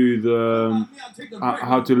to do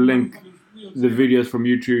how to link the videos from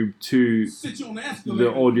YouTube to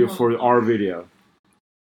the audio for our video.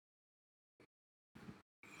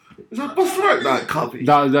 Is that Buster right? That copy.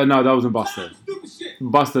 No, that wasn't Buster.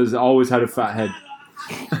 Buster's always had a fat head.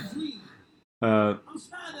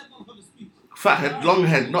 Fat head, long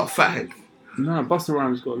head, not fat head. No, Buster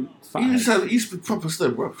Rhymes got a fat head. He used to be proper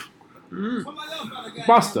slim, bro.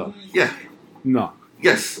 Buster? Yeah. No.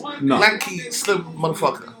 Yes. No. Lanky, slim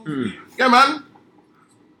motherfucker. Yeah, man.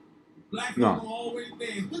 No.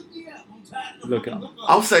 Look it up.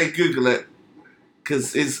 I'll say Google it,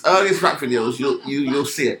 because his earliest rap videos, you'll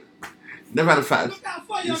see it. Never had a fat head.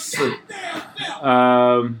 He's slim.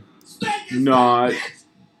 No.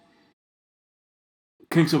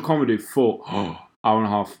 Kings of Comedy, full. Hour and a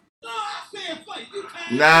half.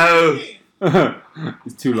 No.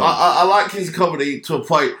 It's too long. I like his comedy to a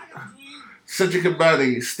point. Cedric and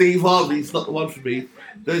Bernie. Steve Harvey's not the one for me.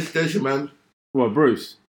 There's your man. What,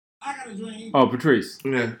 Bruce? Oh, Patrice.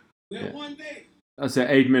 Yeah. That's an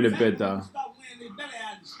 8-minute bit, though.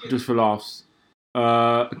 Just for laughs.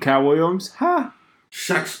 Cat Williams? Ha!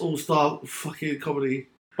 Shaq's all-star fucking comedy.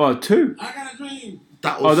 Oh, 2. I got a dream.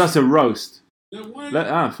 That was, that's a roast.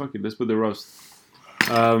 That Fuck it. Let's put the roast.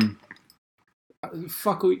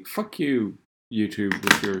 Fuck you, YouTube,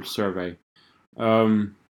 with your survey.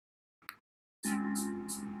 The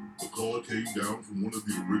call came down from one of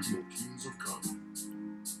the original kings of comedy.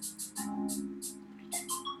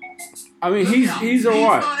 I mean, he's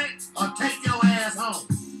alright. Or take your ass home.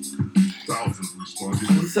 Thousands responded.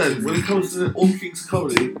 As I said, when it comes to all kings of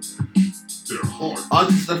comedy, They're hard. I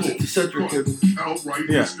just left it to Cedric and Outright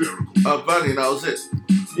Yeah. hysterical. Bernie, and that was it.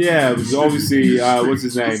 Yeah, because obviously, what's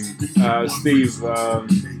his name?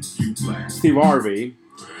 Steve Harvey.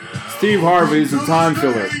 Steve Harvey is a time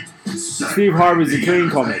filler. Steve Harvey is a clean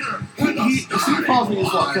comic. Steve Harvey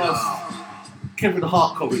is like Kevin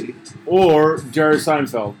Hart comedy. Or Jerry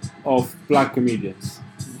Seinfeld of black comedians.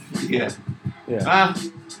 Yeah. Yeah.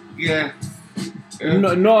 Yeah.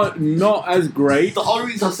 No, not as great. The only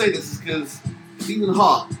reason I say this is because Steve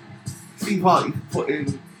Hart, you can put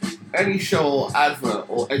in any show or advert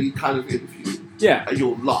or any kind of interview, Yeah. and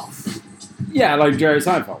you'll laugh. Yeah, like Jerry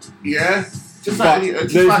Seinfeld. Yeah. Just But like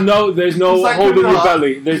there's no like holding Kevin your Hart.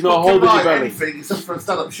 belly. There's no you can holding your write belly. anything except for a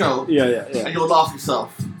stand-up show, Yeah. and you'll laugh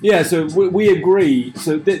yourself. Yeah, so we agree.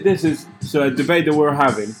 So this is a debate that we're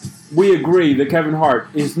having. We agree that Kevin Hart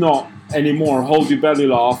is not anymore hold your belly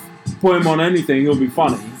laugh. Put him on anything, he'll be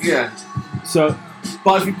funny. Yeah. So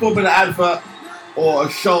But if you put him in an advert or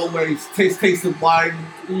a show where he's tasting wine,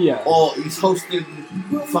 yeah, or he's hosting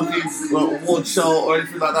fucking award show or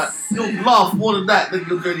anything like that, you'll laugh more than that than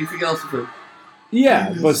you'll do anything else with him.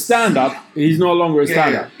 yeah. But stand up, he's no longer a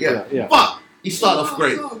stand up. Yeah. But he started off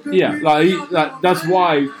great. Yeah, that's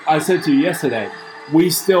why I said to you yesterday, we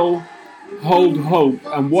still hold hope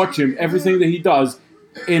and watch him, everything that he does,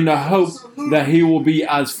 in the hope that he will be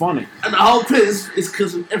as funny. And the hope is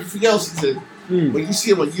because of everything else he's in. When you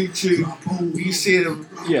see him on YouTube, you see him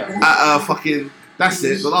at fucking... That's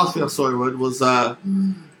it. The last thing I saw him on was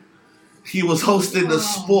he was hosting a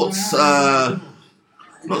sports... not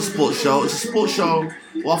a sports show. It's a sports show.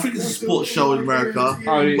 Well, I think it's a sports show in America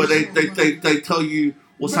where they tell you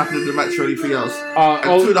what's happening in the match or anything else.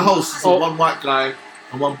 And two of the hosts, one white guy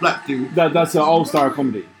and one black dude. That's an all-star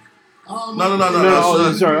comedy.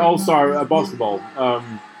 No. Sorry, all-star basketball.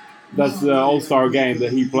 That's the all-star game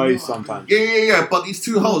that he plays sometimes. Yeah. But these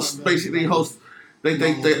two hosts basically host.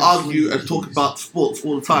 They argue and talk about sports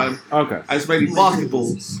all the time. Okay. And it's mainly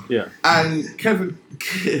basketball. Yeah. And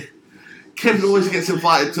Kevin always gets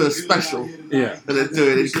invited to a special. Yeah. And they're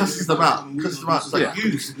doing it. He cusses them out. It's like,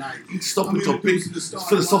 you stop with your big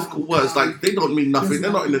philosophical words. Like, they don't mean nothing.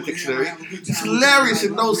 They're not in the dictionary. It's hilarious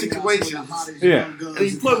in those situations. Yeah. And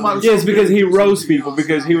he put him out. Yes, because he roasts people,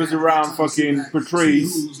 because he was around fucking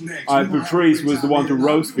Patrice. Patrice was the one to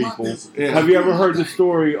roast people. Yeah. Have you ever heard the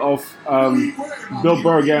story of Bill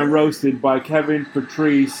Burr getting roasted by Kevin,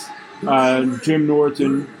 Patrice, Jim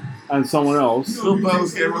Norton, and someone else? Bill Burr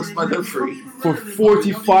was getting roasted by them three. For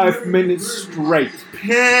 45 minutes straight.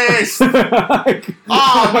 Pissed! Oh man,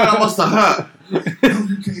 that must have hurt.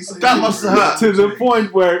 That must have hurt. To the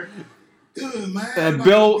point where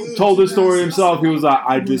Bill told the story himself. He was like,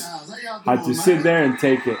 I just had to sit there and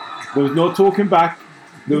take it. There was no talking back.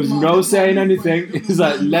 There was no saying anything. He's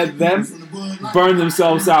like, let them burn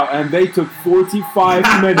themselves out. And they took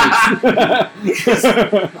 45 minutes.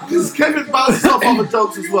 Because Kevin bounces off other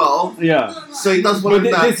jokes as well. Yeah. So he does one of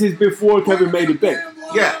that. This is before Kevin made it big.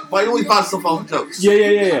 Yeah, but he always bounces off other jokes.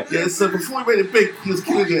 Yeah. Yeah, so before he made it big, he was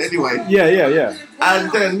killing it anyway. Yeah.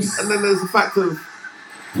 And then there's the fact of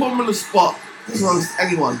put him on the spot to roast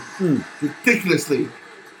anyone. Ridiculously.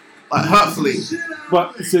 Like, hurtfully.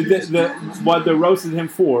 But so what they roasted him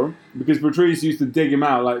for, because Patrice used to dig him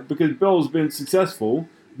out, like, because Bill's been successful,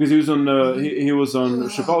 because he was on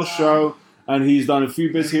Chappelle's show, and he's done a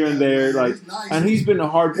few bits here and there, like, and he's been a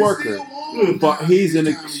hard worker, but he's an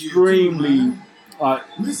extremely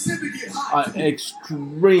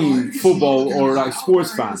extreme football or like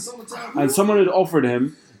sports fan, and someone had offered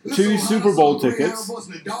him 2 Super Bowl tickets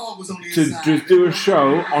to just do a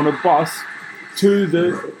show on a bus to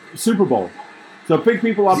the Super Bowl. So pick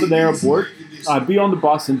people up at the airport, be on the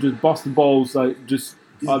bus and just bust the balls, like just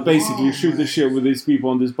basically shoot the shit with these people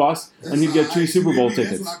on this bus, and you get 2 Super Bowl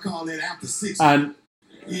tickets. And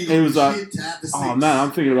it was like, oh man,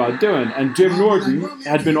 I'm thinking about doing. And Jim Norton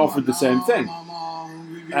had been offered the same thing.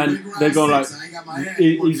 And they're going like,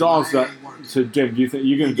 he's asked that, so Jim, do you think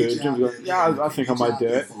you're going to do it? Jim's going, yeah, I think I might do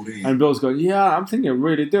it. And Bill's going, yeah, I'm thinking of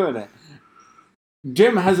really doing it.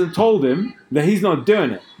 Jim hasn't told him that he's not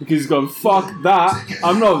doing it, because he's going, fuck that,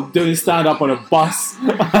 I'm not doing stand-up on a bus.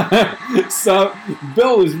 So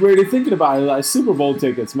Bill was really thinking about it, like Super Bowl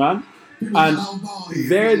tickets, man. And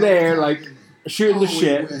they're there, like, shooting the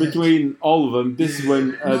shit between all of them. This is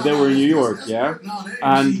when they were in New York, yeah?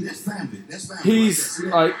 And he's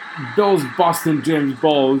like, Bill's busting Jim's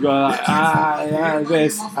balls, going like,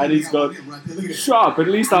 this. And he's going, shut up, at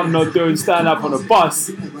least I'm not doing stand up on a bus.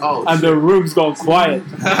 And the room's gone quiet.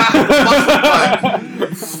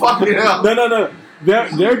 Fucking hell. No.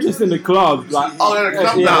 They're just in the club. Like, they're in the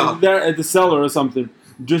club now. They're at the cellar or something.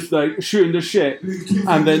 Just like shooting the shit,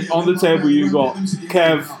 and then on the table you got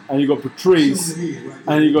Kev and you got Patrice,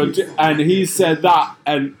 and you got and he said that,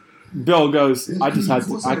 and Bill goes, I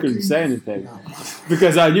couldn't say anything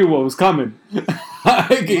because I knew what was coming.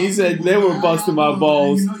 He said they were busting my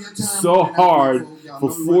balls so hard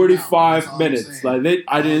for 45 minutes. Like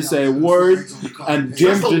I didn't say a word, and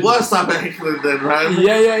Jim. That's the worst I've been heckling then, right?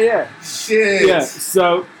 Yeah. Shit. Yeah.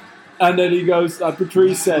 So. And then he goes,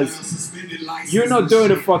 Patrice says, you're not doing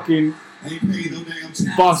a fucking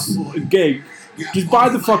bus gig. Just buy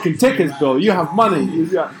the fucking tickets, Bill. You have money.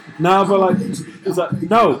 No, but like, it's like,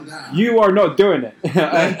 no, you are not doing it.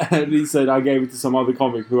 And he said, I gave it to some other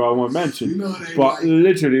comic who I won't mention. But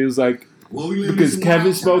literally, it was like, because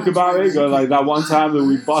Kevin spoke about it, go like that one time that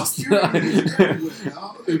we busted.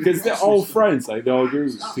 Because they're all friends, like they all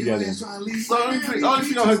grew together. So the only thing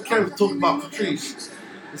I heard Kevin talk about Patrice.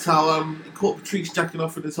 It's how he caught Patrice jacking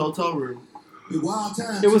off in his hotel room. It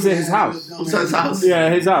was at his house. Was that his house? Yeah,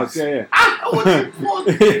 his house. Yeah.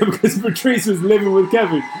 Because Patrice was living with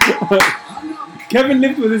Kevin. Kevin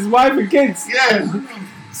lived with his wife and kids. Yeah.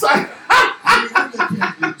 So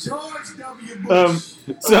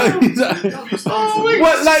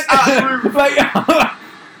what? Like,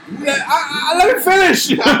 let me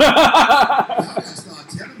finish.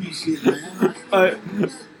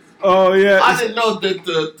 Oh yeah. I didn't know that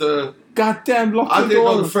the goddamn lock. I didn't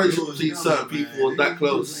know the friendship between certain people were that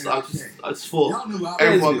close. I just thought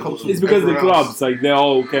everyone comes from. It's because of the clubs, else. like they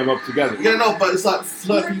all came up together. Yeah, no, but it's like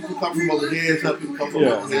certain people come from over here, certain people come from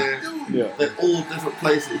over here. Yeah. They're all different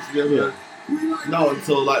places. You never know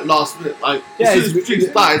until like last minute. Like yeah, as soon as Patrice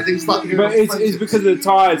died, things started. But it's because of the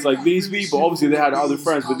ties. Like these people, obviously they had other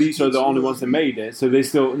friends, but these are the only ones that made it. So they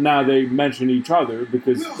still now they mention each other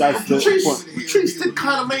because that's the point. Patrice did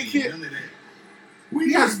kind of make it.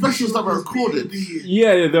 He had specials that were recorded.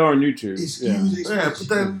 Yeah, they're on YouTube. Yeah, but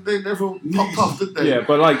then they never popped off, did they? Yeah,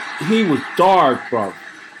 but like he was dark, bro.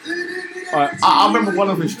 I remember one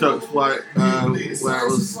of his jokes where it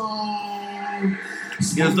was.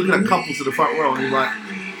 He was looking at couples in the front row and he's like,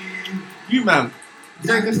 you man, you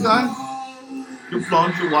dating this guy? You're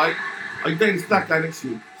blonde, you're white. Are you dating this black guy next to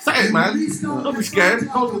you? Say it, man. Don't be scared.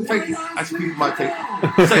 No one's going to take it. Actually, people might take it.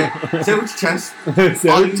 Say it. Say it with your chest.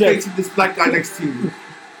 Are you dating this black guy next to you?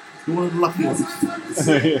 You're one of the lucky ones.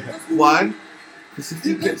 Why? Because if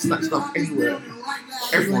you get snatched up anywhere,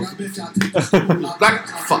 everyone's going to be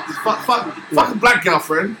fuck a black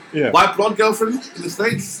girlfriend. Yeah. White blonde girlfriend in the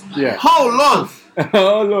States. Yeah. Oh, Lord.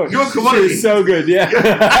 Oh Lord, you're a commodity. She's so good, yeah.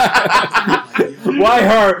 Why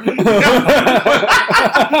her?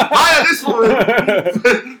 Hire this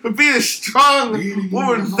woman for being a strong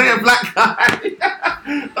woman, stay a black guy.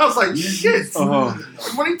 I was like, shit.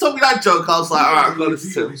 When he told me that joke, I was like, all right, I'm gonna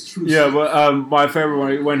listen to him. Yeah, but my favorite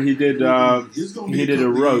one when he did a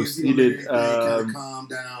roast. He did. I don't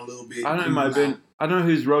know. It might have been. I don't know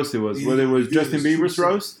whose roast it was. Whether it was Justin Bieber's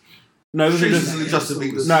roast. No, it wasn't Justin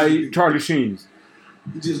Bieber's. No, Charlie Sheen's.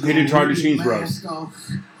 He did Charlie Sheen's roast. I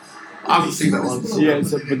haven't seen that one. Yeah,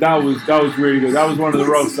 but that was really good. That was one of the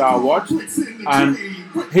roasts I watched, and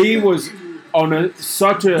he was on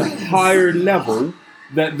such a higher level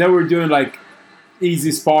that they were doing like easy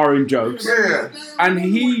sparring jokes. Yeah. And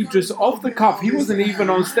he just off the cuff, he wasn't even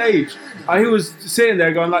on stage. He was sitting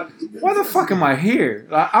there going like, "Why the fuck am I here?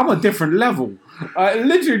 Like, I'm a different level." I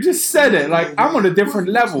literally just said it, like, I'm on a different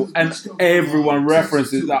level. And everyone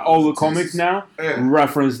references that. All the comics now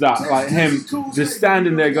reference that. Like, him just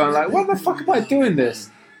standing there going like, why the fuck am I doing this?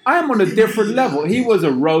 I am on a different level. He was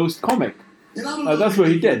a roast comic. That's what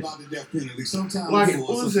he did. Like, what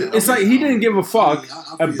was it? It's like he didn't give a fuck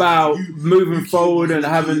about moving forward and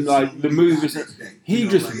having, like, the movies. He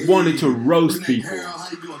just wanted to roast people.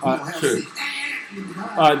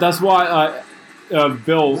 That's why...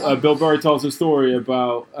 Bill Burr tells a story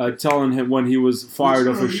about telling him when he was fired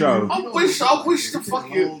off a show. I wish the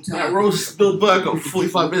fucking roast Bill Burr got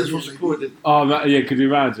 45 minutes was recorded. Oh yeah, could you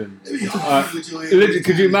imagine? Literally,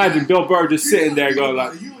 could you imagine Bill Burr just sitting there going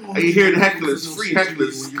like, "Are you hearing hecklers? Free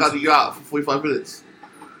hecklers cutting you out for 45 minutes."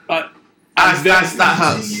 That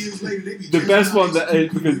hurts. The best one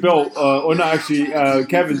because Bill, or not actually,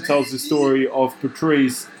 Kevin tells the story of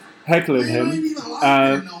Patrice heckling him.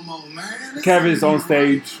 Kevin's on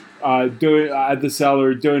stage doing at the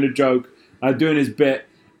cellar doing a joke, I'm doing his bit.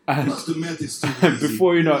 And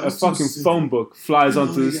before you know it, a fucking phone book flies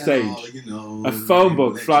onto the stage. A phone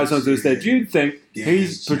book flies onto the stage. You'd think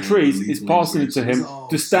Patrice is passing it to him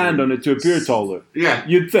to stand on it to appear taller. Yeah.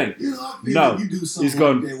 You'd think. No. He's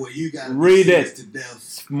going, read it.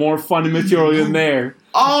 It's more funny material in there.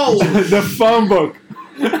 Oh! The phone book.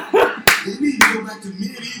 They need to go back to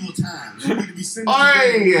medieval times. They need to be sent How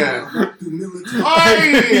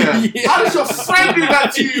does your friend do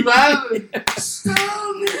that to you, man?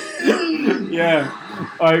 Yeah.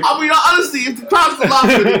 I mean, honestly, if the crowd's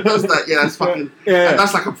laughing and he does that, yeah, that's fucking,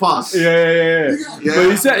 that's like a pass. Yeah.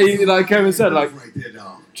 But he said, like Kevin said, like,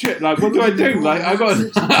 shit, like, what do I do? Like,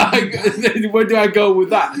 where do I go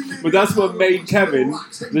with that? But that's what made Kevin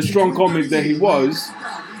the strong comic that he was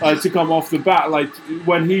to come off the bat. Like,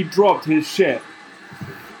 when he dropped his shit.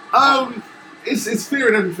 It's fear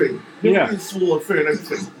and everything. Yeah. It's fear and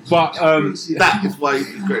everything. But, that is why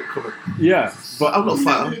he's a great comic. Yeah. But I'm not a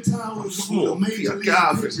fighter. I'm small. Get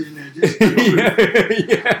out of it.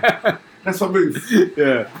 Yeah. That's my move.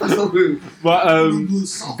 Yeah. That's my move. But,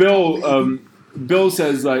 Bill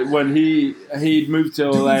says, like, when he'd moved to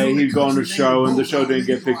LA, he'd go on a show, and the show didn't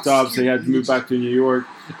get picked up, so he had to move back to New York.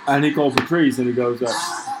 And he called Patrice, and he goes,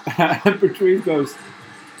 and Patrice goes,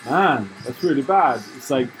 man, that's really bad.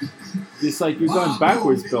 It's like you're going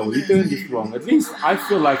backwards, Bill. You're doing this wrong. At least I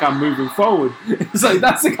feel like I'm moving forward. It's like,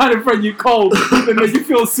 that's the kind of friend you call that makes you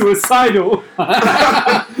feel suicidal.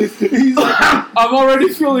 He's like, I'm already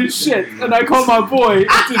feeling shit, and I call my boy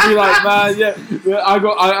to be like, man, yeah.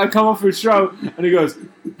 I come off a show, and he goes,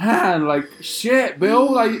 man, like, shit,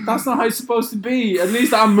 Bill, like, that's not how it's supposed to be. At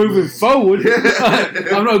least I'm moving forward.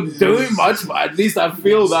 I'm not doing much, but at least I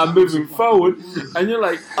feel that I'm moving forward. And you're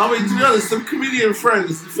like, I mean, to be honest, some comedian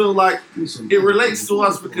friends feel like it relates to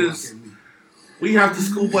us because we have the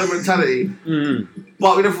schoolboy mentality,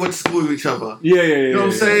 but we never went to school with each other. Yeah. You know what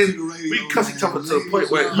I'm saying? We cuss each other to the point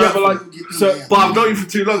where but like, but I've known you for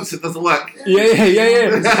too long, so it doesn't work.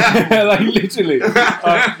 Yeah. Like, literally.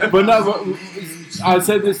 But I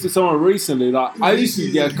said this to someone recently, like, I used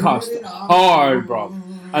to get cussed hard, bro.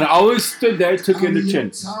 And I always stood there, took it in the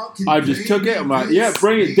chin. I just took it, I'm like, yeah,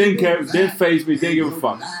 bring it, didn't care, didn't faze me, didn't give a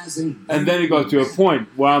fuck. And then it got to a point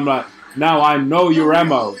where I'm like, now I know your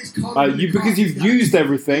MO. Because you've used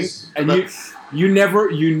everything, and you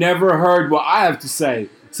never heard what I have to say.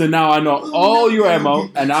 So now I know all your MO,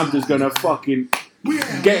 and I'm just gonna fucking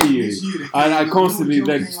get you. And I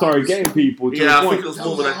constantly started getting people to the point. I think it was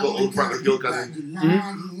more when I got all back with your cousin.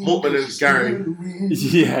 Mortman and Gary.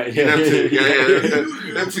 Yeah.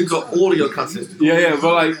 Them two got all of your cousins. Yeah,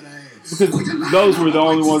 but like, because those were the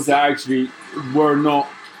only ones that actually were not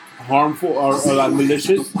harmful or like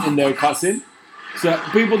malicious in their cussing. So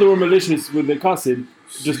people that were malicious with their cussing,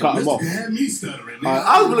 just cut them off.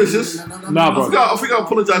 I was malicious. Nah, bro. I think I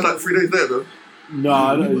apologised like 3 days later, though.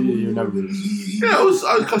 No, you never really. Yeah, I was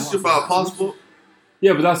cussing about a passport.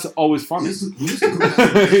 Yeah, but that's always funny. That's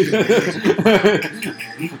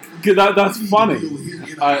funny.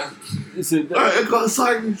 I got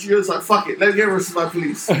assigned to you. It's like, fuck it, let me get arrested by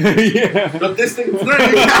police. Yeah. But this thing was great.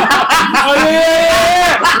 Oh,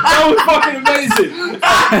 yeah. That was fucking amazing.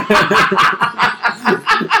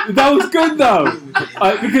 That was good, though.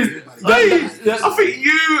 Because I think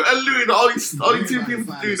you and Louis are the only two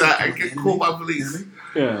people to do that and get caught by police.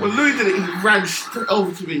 Yeah. When Louis did it, he ran straight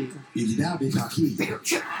over to me.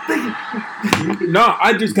 No,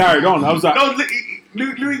 I just carried on. I was like, no,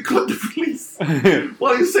 Louis caught the police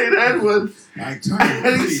while he was saying the N-word. And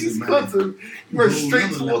he caught him. He ran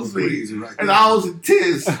straight towards me. And I was in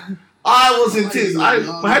tears.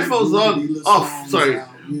 My headphones were off. Sorry.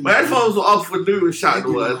 My headphones were off when Louis was shouting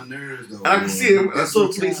the word. And I could see him. I saw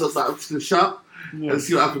the police. I was like, I'm just going to shout. And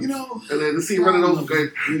see what happens. And then the scene running over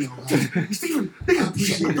going, Stephen, nigga,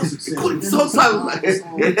 shit, I caught him this whole time. I'm like,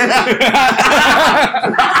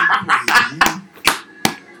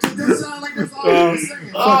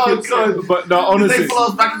 oh, God. But no, honestly, did they follow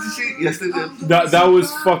us back into sheet? Yes, they did. That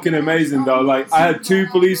was fucking amazing, though. Like, I had 2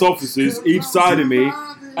 police officers each side of me,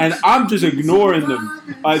 and I'm just ignoring them.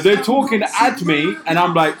 They're talking at me, and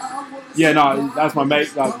I'm like, yeah, no, that's my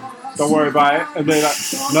mate. Like, don't worry about it. And they're like,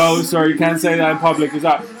 no, sorry, you can't say that in public. Is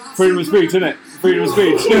that freedom of speech, isn't it? Freedom of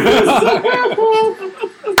speech.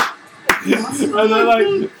 And they're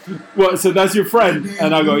like, what, so that's your friend?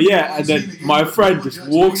 And I go, yeah. And then my friend just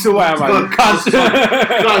walks away. I'm like, cut.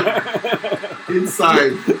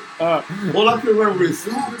 Inside. All I can remember is,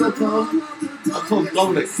 I told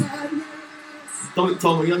Dominic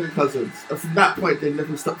told my younger cousins. And from that point, they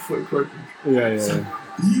never stopped foot croaking. Yeah.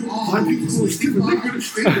 Why do you call Stephen Liquid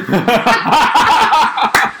Stephen?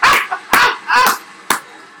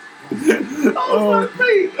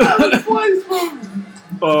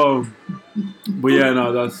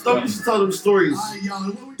 that's. Don't used to tell them stories.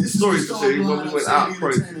 Stories to say when we went out.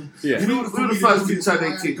 Yeah. We were the first two to turn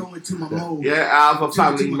 18. Yeah, out of our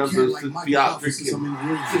family members to be out drinking.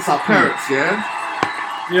 Since our parents, yeah?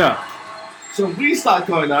 Yeah. So we start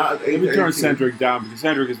going out at age 18. Let me turn Cendric down because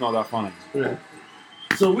Cendric is not that funny. Yeah.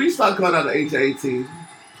 So we start going out at age 18.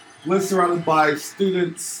 We're surrounded by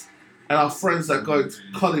students and our friends that go to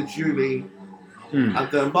college, uni,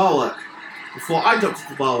 and then bar work. Before I jumped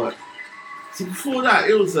into bar work. So before that,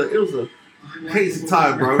 it was a hazy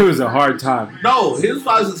time, bro. It was a hard time. No, his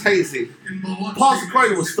vibes was hazy. Pastor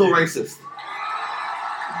Croydon was still racist.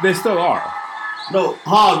 They still are. No,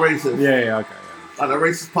 hard racist. Yeah, okay. Like the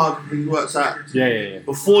racist pub he works at. Yeah.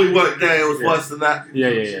 Before he worked there, it was worse than that. Yeah.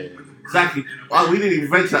 Exactly. We didn't even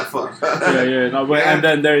venture that far. Yeah. No, but, and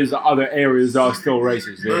then there's other areas that are still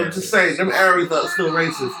racist. Yeah. I'm just saying, them areas that are still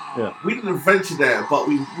racist. Yeah. We didn't venture there, but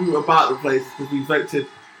we were about the place because we ventured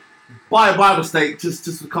by mistake, just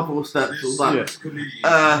a couple of steps. It was like,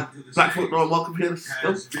 black folk not welcome here.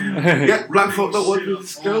 Yeah, black folk not welcome here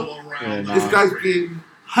still. Yeah, nah. This guy's being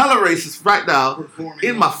hella racist right now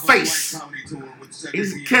in my face.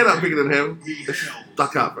 He's a kid up bigger than him.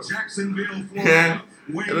 Stuck out, bro. Yeah.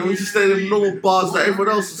 And then we used to stay in normal bars that everyone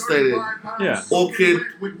else was staying in. Yeah. Orchid,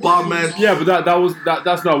 barman. Yeah, but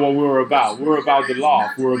that's not what we were about. We were about the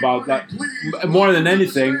laugh. We were about that. More than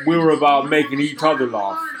anything, we were about making each other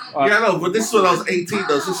laugh. Yeah, I know, but this is when I was 18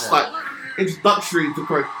 though. So this is like introductory to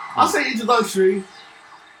Croydon. I'll say introductory.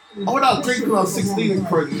 I went out drinking when I was 16 in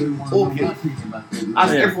Croydon, Orchid.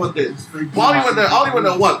 As everyone did. But I only went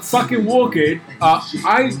there once. Fucking Orchid,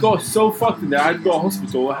 I got so fucked in there, I had to go to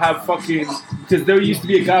hospital, have fucking... Because there used to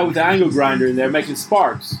be a guy with an angle grinder in there making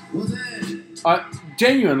sparks.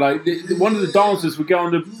 Genuine, like, one of the dancers would get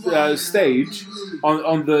on the stage,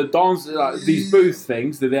 on the dance, these booth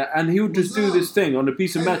things, and he would just do this thing on a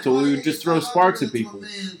piece of metal, he would just throw sparks at people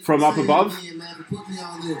from up above. Is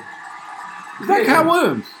that Cat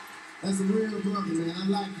Williams? That's a real brother, man. I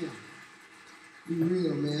like him. He's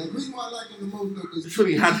real, man. The reason why I like him the most, though, because... It's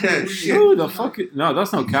really had hair shit. Who the fuck is... No,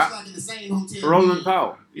 that's not Cat. Roland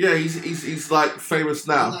Powell. Yeah, he's like famous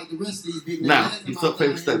now. Like the rest of these big now. He's not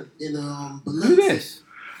famous then. Who this?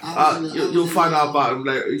 You'll find out about him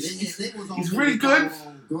later. He's really good,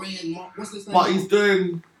 but he's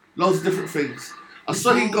doing loads of different things. I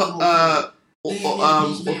saw he got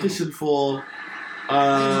auditioned for...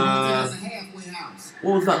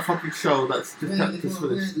 what was that fucking show that's just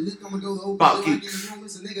finished? About geeks.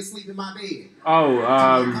 Oh,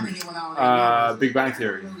 Big Bang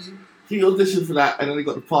Theory. He auditioned for that and then he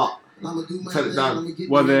got the part. Turned it down.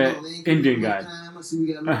 Well, the Indian guy.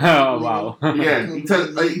 Oh, wow. Yeah, he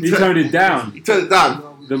turned it down. He turned it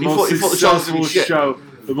down. The most successful show.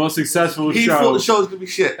 The most successful he show. He thought the show was going to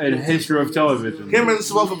be shit. In the history of television. Him and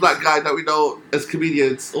some other black guy that we know as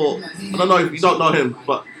comedians, or I don't know if you don't know him,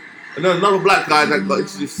 but another black guy that got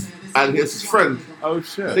introduced, and he's his friend. Oh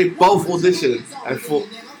shit! They both auditioned and thought,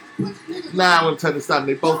 nah, I'm gonna turn this down.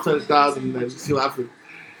 They both turned it down and then see what happened.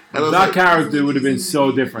 And that character would have been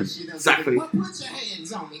so different. Exactly.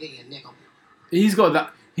 He's got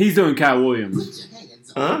that. He's doing Cat Williams.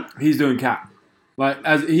 Huh? He's doing Cat. Like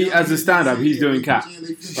as a stand-up, he's doing Cat.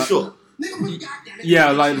 Like, sure.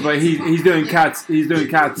 Yeah, like but he's doing Cats. He's doing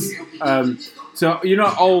Cats. So you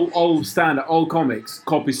know, old comics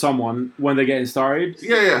copy someone when they're getting started.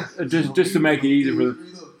 Yeah. Just to make it easier for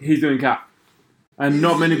them. He's doing Cat, and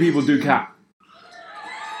not many people do Cat.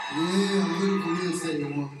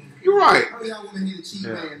 You're right.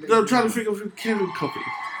 Yeah. I'm trying to figure out who Kevin copied.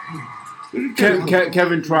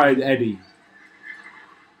 Kevin tried Eddie.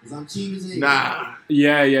 Nah.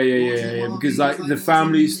 Yeah. Because like the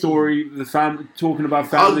family story, talking about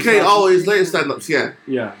family. Okay. Stuff. His later stand-ups. Yeah.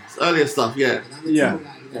 His earlier stuff. Yeah.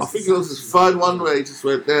 I think it was his third one where he just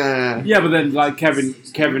went there. Yeah, but then like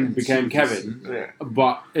Kevin became Kevin. Yeah.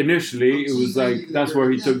 But initially it was like that's where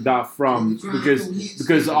he took that from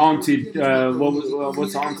because Auntie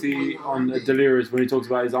what's Auntie on Delirious when he talks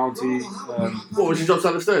about his auntie. What when she drops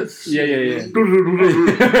down the stairs? Yeah.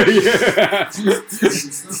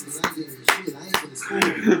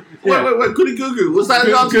 Wait, Goody Goo Goo. Was that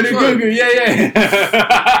the answer? Goody Goo Goo, yeah.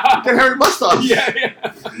 The hairy mustache. Yeah.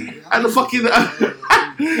 And the fucking...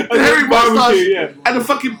 the hairy mustache. And the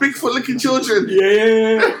fucking Bigfoot licking children.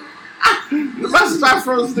 Yeah. The massive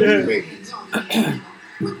afros and everything.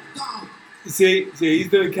 See, he's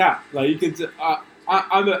doing Cat. Like, you can...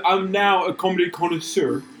 I'm now a comedy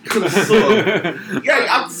connoisseur. Yeah, I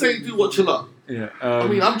have to say, do watch a lot. Yeah. I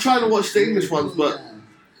mean, I'm trying to watch the English ones, but...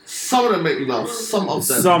 Some of them make me laugh. Some of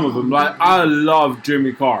them. Like, I love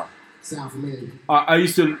Jimmy Carr. Sound familiar? I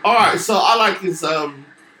used to... Alright, so I like his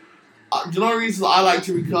you know the reason I like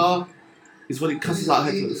Jimmy Carr is when he cusses out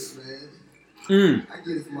hecklers.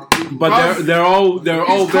 But they're all very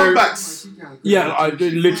comebacks. Yeah,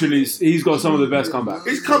 literally, he's got some of the best comebacks.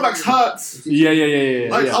 His comebacks hurts. Yeah.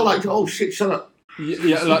 Like, I'm like, oh shit, shut up.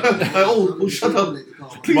 Yeah, like, oh, shut up.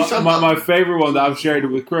 Please shut up. My favorite one that I've shared it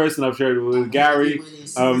with Chris and I've shared it with Gary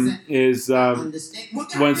is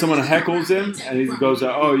when someone heckles him and he goes,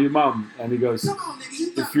 "Oh, your mum," and he goes,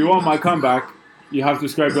 "If you want my comeback, you have to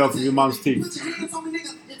scrape it off with your mum's teeth."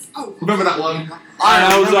 Remember that one?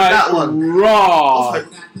 I was like, that one. Raw.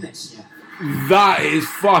 That is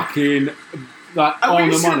fucking like on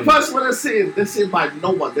the money. The person when they're sitting by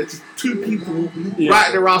no one. There's just two people right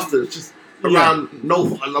in the rosters, just around no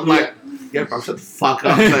one. And I'm like, yeah, bro, shut the fuck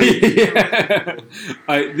up.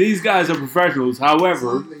 These guys are professionals.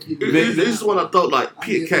 However, this is the one I don't like.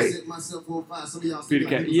 Peter Kay. Peter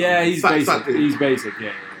Kay. Yeah, he's basic. He's basic.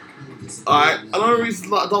 Yeah. Alright, another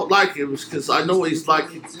reason I don't like him is because I know what he's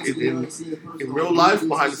like in real life,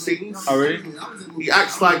 behind the scenes. Oh, really? He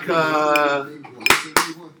acts like that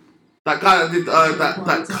guy that did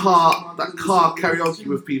that car karaoke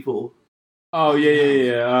with people. Oh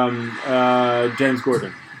yeah. James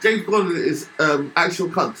Gordon. James Gordon is actual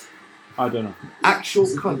cunt. I don't know. Actual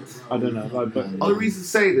cunt. I don't know. But the reason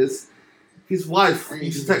saying this, his wife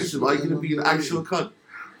used to text him, "Are you going to be an actual cunt?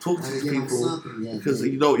 Talk to these people because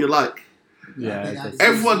you know what you're like." Yeah.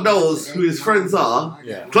 Everyone knows who his friends are.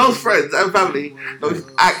 Yeah. Close friends and family know he's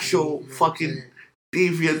actual fucking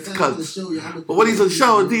deviant cunt. But when he's on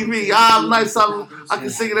show on TV, I'm nice, I can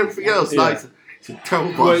sing and everything else. Yeah. Like, it's a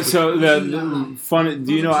terrible. Wait, so the funny.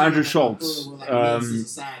 Do you know Andrew Schultz,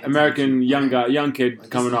 American young kid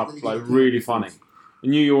coming up, like really funny,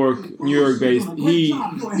 New York based. He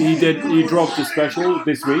dropped a special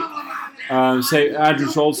this week. Say Andrew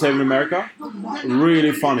Schultz, Saving America,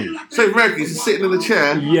 really funny. Saving America, he's sitting in the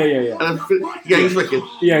chair. Yeah. He's wicked.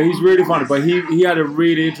 Yeah, he's really funny, but he had a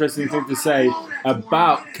really interesting thing to say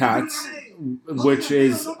about Cats, which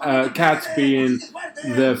is Cats being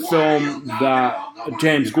the film that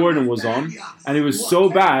James Gordon was on, and it was so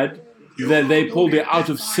bad that they pulled it out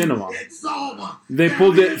of cinema. They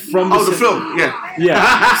pulled it from the film. Yeah.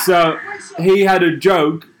 Yeah. So he had a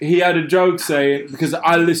joke saying, because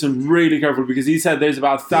I listened really carefully, because he said there's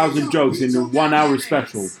about 1,000 jokes in the 1 hour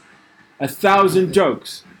special. 1,000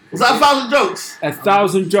 jokes. Was that 1,000 jokes?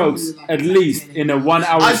 1,000 jokes at least in a 1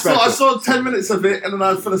 hour special. I saw 10 minutes of it and then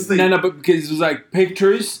I fell asleep. No, but because it was like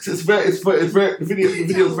pictures. It's very the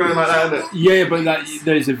video's very like that, isn't it? Yeah, but like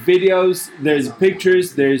there's videos, there's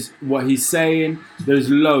pictures, there's what he's saying, there's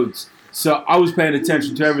loads. So I was paying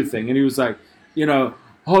attention to everything, and he was like,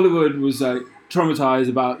 Hollywood was like traumatized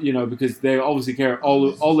about, because they obviously care,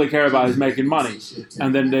 all they care about is making money.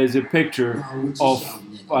 And then there's a picture of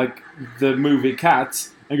like the movie Cats,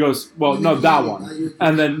 and goes, well, no, that one.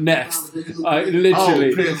 And then next,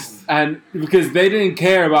 literally, and because they didn't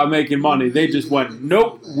care about making money, they just went,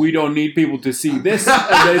 nope, we don't need people to see this.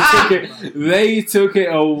 And they took it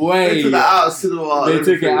away. They took it out of cinema. They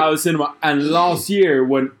took it out of cinema. And last year,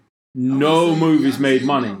 when no movies made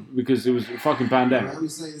money because it was a fucking pandemic.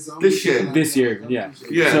 This year, yeah.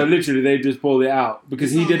 So literally, they just pulled it out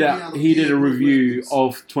because he did a review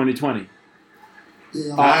of 2020.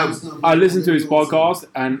 I listened to his podcast,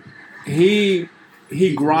 and he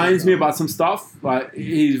grinds me about some stuff. Like,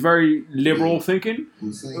 he's very liberal thinking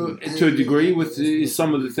to a degree with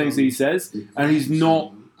some of the things that he says, and he's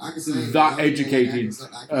not that educated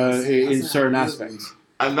in certain aspects.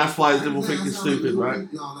 And that's why liberal thinking is stupid, right?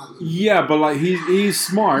 Yeah, but like he's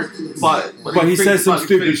smart, but he says some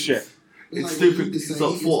stupid shit. It's stupid because he's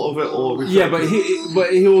not thought of it or. Yeah, but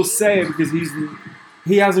he will say it because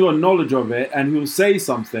he hasn't got knowledge of it, and he'll say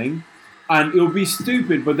something, and it'll be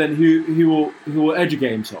stupid, but then he will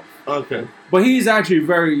educate himself. Okay. But he's actually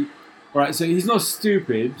very right. So he's not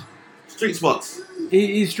stupid. Street smarts.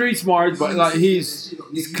 He's street smart, but like he's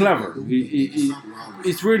clever.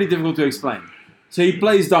 It's really difficult to explain. So he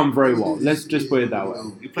plays dumb very well. Let's just put it that way.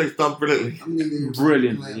 He plays dumb brilliantly.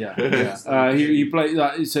 Brilliantly, yeah. He plays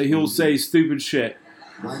like, so he'll say stupid shit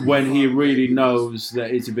when he really knows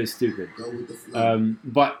that it's a bit stupid.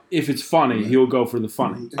 But if it's funny, he'll go for the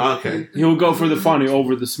funny. Okay. He'll go for the funny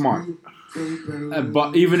over the smart.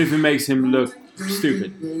 But even if it makes him look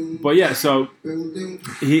stupid. But yeah, so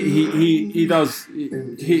he does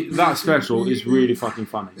that special is really fucking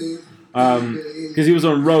funny. Because he was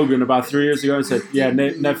on Rogan about 3 years ago and said, yeah,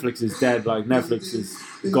 Netflix is dead, like Netflix is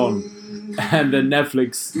gone. And then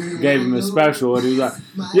Netflix gave him a special, and he was like,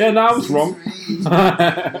 yeah, no, I was wrong.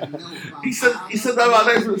 He said that about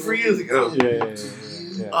Netflix 3 years ago. Yeah.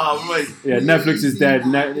 Yeah. Oh, right. Yeah, Netflix is dead.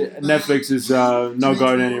 Netflix is not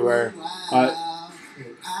going anywhere.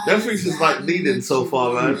 Netflix is like leading so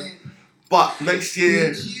far, man. But next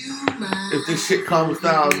year, if this shit calms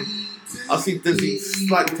down, I see Disney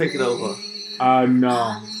slightly taking over.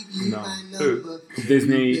 No. Who?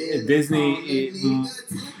 Disney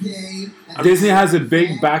has a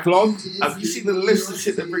big backlog. Have you seen the list of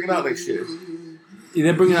shit they're bringing out next year?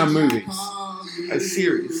 They're bringing out movies. A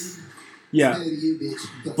series. Yeah.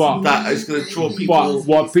 But that is going to draw people. But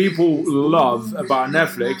what people love about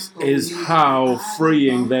Netflix is how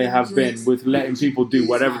freeing they have been with letting people do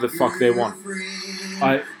whatever the fuck they want.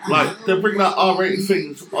 Like, they're bringing out R-rated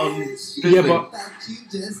things on Disney. Yeah, but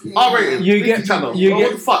R-rated. You get channel.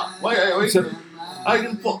 What the fuck? Wait. So, I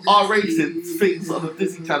can put R-rated things on the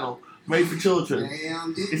Disney Channel made for children.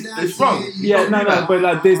 It's wrong. Yeah, no, but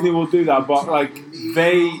like Disney will do that, but like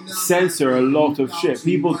they censor a lot of shit.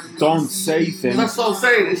 People don't say things. That's what I'm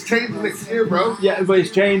saying. It's changing next year, bro. Yeah, but it's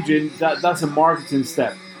changing. That's a marketing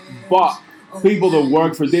step. But people that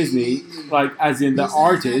work for Disney, like as in the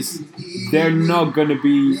artists, they're not gonna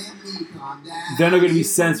be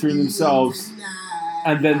censoring themselves,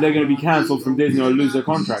 and then they're gonna be cancelled from Disney or lose their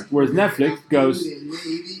contract. Whereas Netflix goes,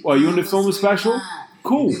 "Well, you want to film a special?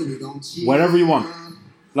 Cool, whatever you want.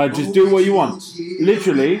 Like just do what you want."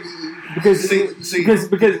 Literally, because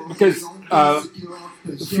a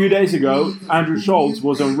few days ago, Andrew Schultz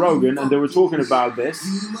was on Rogan and they were talking about this.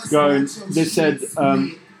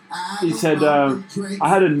 He said, I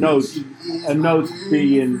had a note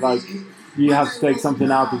being like, you have to take something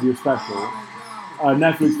out of your special.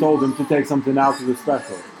 Netflix told him to take something out of the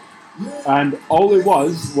special. And all it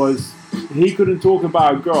was he couldn't talk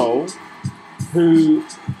about a girl who,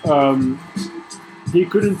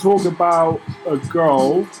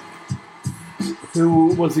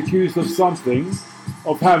 who was accused of something,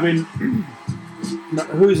 of having,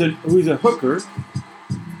 who's a hooker,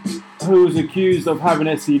 who was accused of having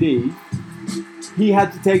STD. He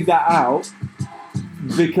had to take that out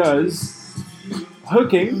because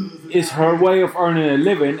hooking is her way of earning a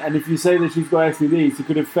living, and if you say that she's got STDs, it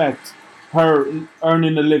could affect her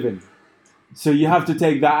earning a living. So you have to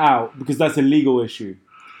take that out because that's a legal issue.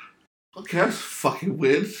 Okay, that's fucking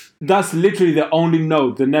weird. That's literally the only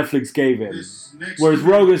note that Netflix gave him. Whereas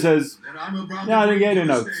Rogan says, "Yeah, I didn't get any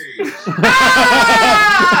notes."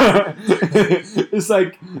 It's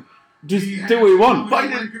like, just do what you want.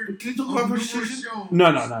 Did you talk about prostitution?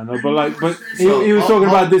 No. But he was talking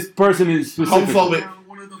about this person in specific. Homophobic,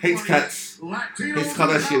 hates cats, hates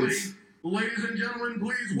Kardashians. Ladies and gentlemen,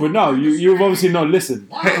 please. But no, you've obviously not listened.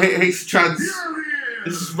 Hates trans.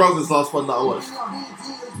 This is Rogan's last one that I watched.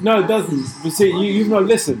 No, it doesn't. But see, you've not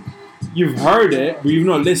listened. You've heard it, but you've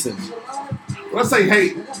not listened. When I say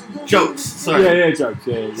hate, jokes. Sorry. Yeah, jokes.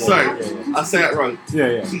 Yeah. Sorry, I say it wrong.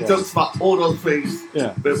 Yeah. He jokes about all those things.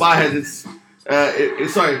 Yeah. But in my head, it's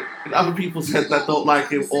sorry. In other people's head that don't like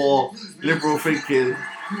him or liberal thinking,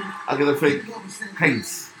 I'm gonna think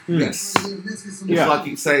hates. Yes. If I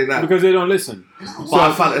keep saying that. Because they don't listen. But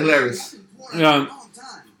I found it hilarious. Yeah.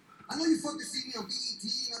 I know you fucking see me on BET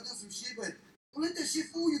and I've done some shit, but don't let that shit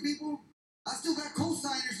fool you, people. I still got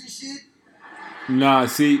co-signers and shit. Nah,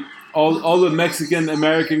 see, all the Mexican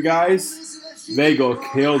American guys, they got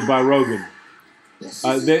killed by Rogan.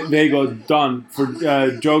 They got done for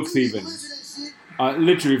joke thieving.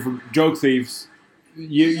 Literally for joke thieves. Have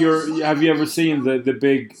you ever seen the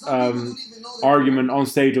big argument on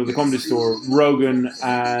stage of the Comedy Store? Rogan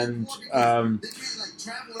and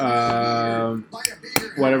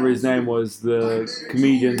whatever his name was, the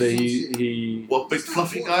comedian that he What, big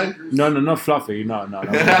fluffy guy? No, not Fluffy. No.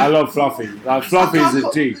 I love Fluffy. Fluffy is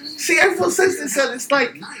a G. See, everyone says this, and it's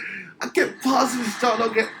like I get parts of his joke, I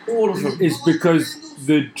don't get all of them. It's because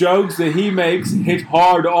the jokes that he makes hit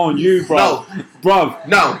hard on you, bro.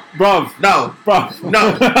 No.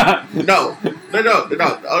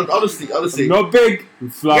 Honestly. Not big.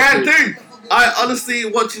 Fluffy. Yeah, dude. I honestly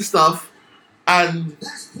watch your stuff, and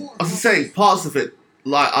as I say, parts of it,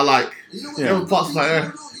 like I like. Yeah. Parts of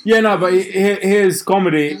it, Yeah, no, but his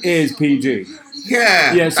comedy is PG.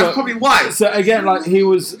 Yeah, so that's probably why. So again, like he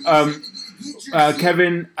was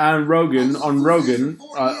Kevin and Rogan on Rogan's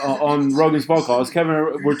podcast.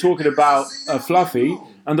 Kevin were talking about Fluffy,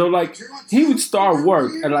 and they're like, he would start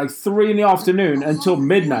work at like 3 PM until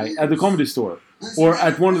midnight at the Comedy Store or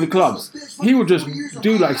at one of the clubs. He would just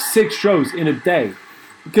do like 6 shows in a day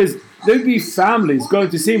because there'd be families going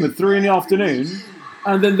to see him at 3 PM,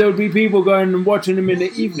 and then there would be people going and watching him in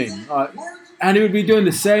the evening. And he would be doing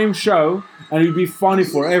the same show, and it would be funny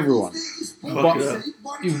for everyone. But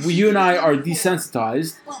you and I are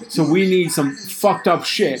desensitized, so we need some fucked up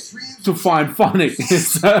shit to find funny.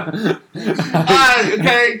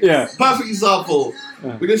 Okay. Yeah. Perfect example.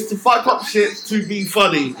 We listen to fucked up shit to be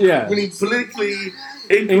funny. Yeah. We need politically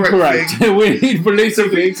incorrect. We need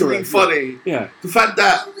politically to be incorrect. funny. Yeah. The fact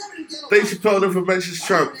that Dave Chappelle never mentions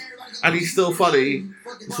Trump and he's still funny,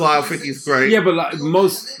 that's why I think he's great. Yeah, but like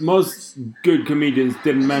most good comedians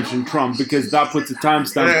didn't mention Trump because that puts a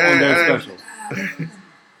timestamp on their special.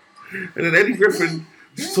 And then Eddie Griffin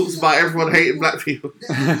just talks about everyone hating black people.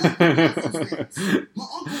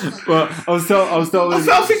 Well, I was telling.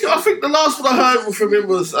 I think the last one I heard from him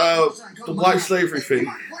was the white slavery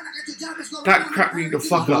thing. That cracked me the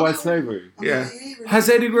fuck up. White slavery. Yeah. Has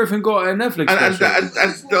Eddie Griffin got a Netflix special?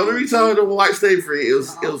 And the only reason I heard of white slavery it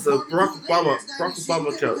was a Barack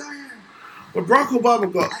Obama joke. When Barack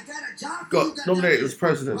Obama got nominated as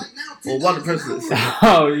president, or won the presidency.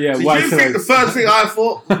 Oh yeah, so white you slavery. think the first thing I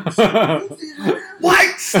thought,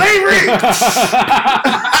 white slavery?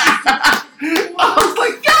 I was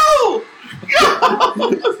like, yo!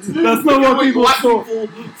 That's not what people black thought. People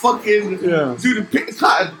fucking do the pick the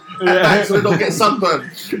cotton at night so they don't get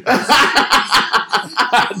sunburned.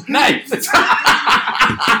 Nice.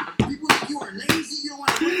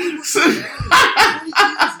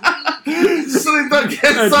 So they don't get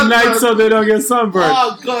sunburned. At night so they don't get sunburned.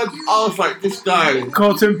 Oh god, I was like, this guy.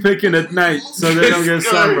 Cotton picking at night so they don't get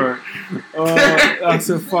sunburned. Oh, that's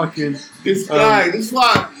a fucking... This guy, this is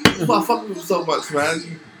why I fuck with him so much,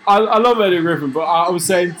 man. I love Eddie Griffin, but I was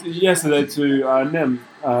saying yesterday to Nim,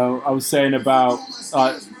 I was saying about...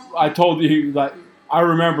 I told you, like, I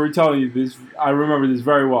remember telling you this, I remember this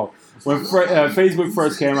very well. When Facebook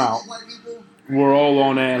first came out, we're all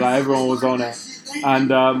on it, like everyone was on it. And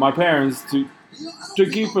my parents, to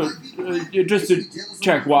keep it, just to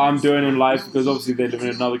check what I'm doing in life, because obviously they live in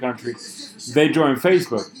another country, they joined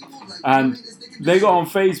Facebook. And they got on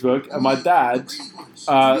Facebook, and my dad,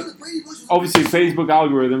 obviously Facebook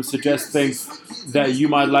algorithm suggests things that you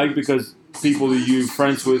might like because people that you're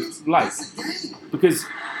friends with like. Because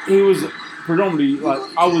he was predominantly, like,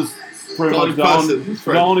 I was pretty much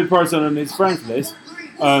the only person on his friends list.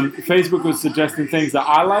 Facebook was suggesting things that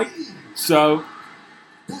I like. So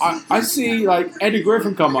I see like Eddie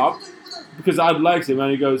Griffin come up because I liked him, and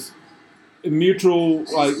he goes mutual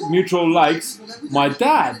likes. My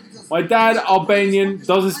dad, Albanian,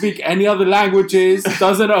 doesn't speak any other languages,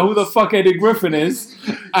 doesn't know who the fuck Eddie Griffin is,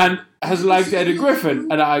 and has liked Eddie Griffin.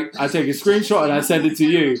 And I take a screenshot and I send it to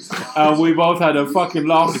you, and we both had a fucking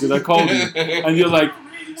laugh because I called you, and you're like,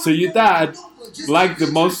 so your dad liked the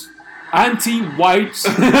most anti-white.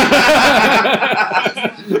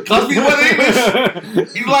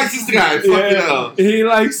 He likes this guy. Yeah, he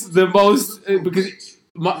likes the most because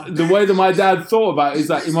the way that my dad thought about it is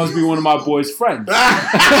that he must be one of my boy's friends.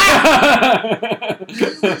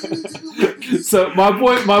 So my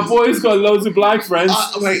boy's got loads of black friends.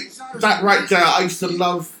 Wait, that right there, I used to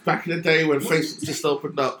love back in the day when Facebook just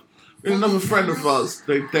opened up. There's another friend of ours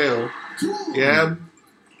named Dale. Yeah.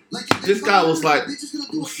 This guy was like,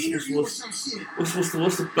 what's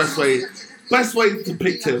the best way to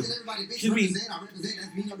depict him?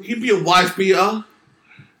 He'd be a wife beater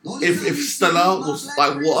if Stella was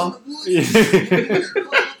like water.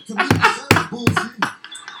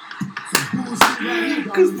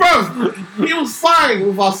 Because, bro, he was fine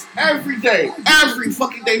with us every day. Every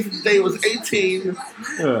fucking day from the day he was 18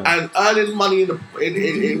 and earning money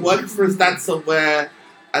in working for his dad somewhere.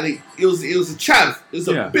 And it was a chav. It was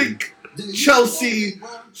a big Chelsea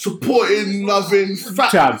supporting, loving,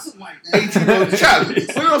 fat 18-year-old chav.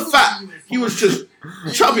 He was fat. He was just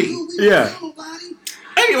chubby. Yeah.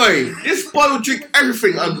 Anyway, this boy would drink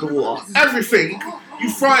everything under the water. Everything. You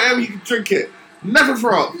throw it at him, he could drink it. Never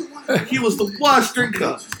throw up. He was the worst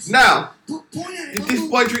drinker. Now, did this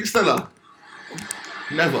boy drink Stella?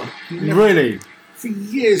 Never. Really? For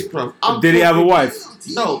years, bro. Did he have a wife?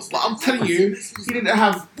 No, but I'm telling you, he didn't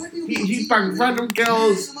have. He banged random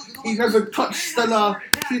girls. He never touched Stella.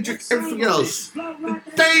 He drank everything else. The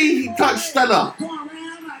day he touched Stella,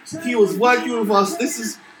 he was working with us. This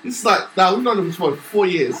is like now we've known him for 4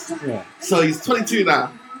 years. Yeah. So he's 22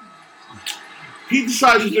 now. He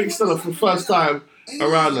decided to drink Stella for the first time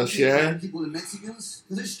around us, yeah. And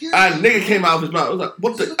nigga came out of his mouth. I was like,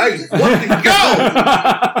 what the yo? Where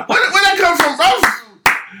that come from, bro?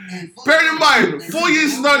 Bear in mind, 4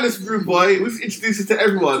 years knowing this rude boy, we've introduced it to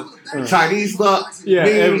everyone. Chinese lot,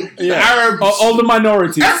 Arabs, all the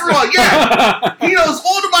minorities. Everyone, yeah. He knows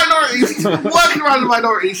all the minorities. He's working around the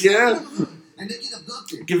minorities, yeah.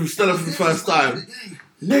 Give him Stella for the first time.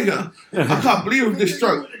 Nigga, I can't believe this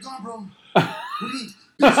stroke.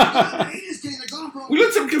 We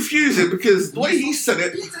looked at him confusing because the way he said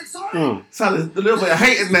it sounded a little bit of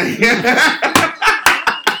hate in there.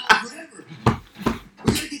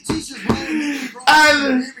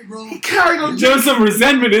 And he carried on. There was some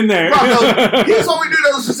resentment in there. Bro, here's what we knew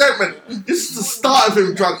there was resentment. This is the start of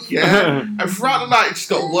him drunk, yeah? And throughout the night, it just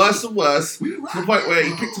got worse and worse to the point where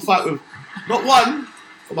he picked a fight with not one,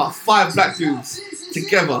 about 5 black dudes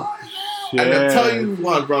together. Yeah. And I'll tell you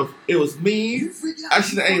what, bro, it was me,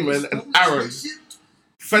 Ashton Amon, and Aaron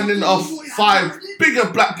fending off 5 bigger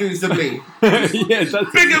black dudes than me. Yeah,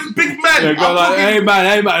 that's big men. Yeah, go like, hey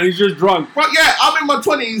man, he's just drunk. But yeah, I'm in my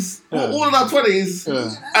 20s, all in our 20s,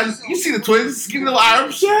 and you see the twins, skinny little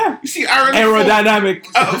Arabs. Yeah. You see Aaron. Aerodynamic.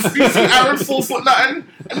 You see Aaron 4 foot nothing,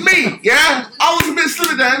 and me, yeah? I was a bit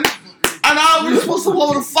slimmer then, and I was supposed to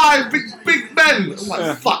hold the 5 big men. I'm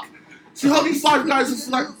like, fuck. So how these 5 guys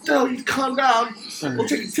are like, Dale, you calm down. We'll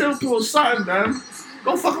take a tail pill or something, man.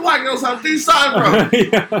 Go fucking white girls out, do something, bro.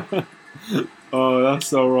 Yeah. Oh, that's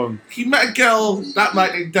so wrong. He met a girl that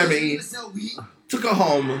night named Demi, took her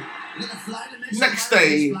home. Next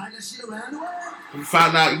day, we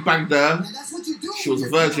found out he banged her. She was a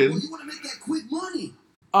virgin.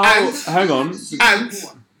 Oh, hang on. And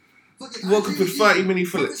woke up with 30 mini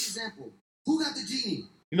fillets. Who got the genie?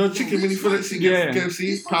 You know chicken mini fillets you get from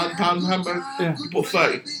KFC? Pound hamburger? Yeah. He bought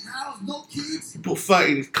 30. He bought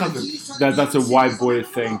 30 in his covered. That's a white boy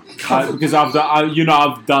thing. Because I've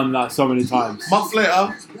done that so many times. Month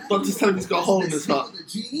later, doctor's telling me he's got a hole in his heart.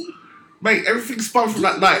 Mate, everything spun from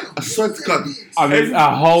that night. I swear to God. I mean,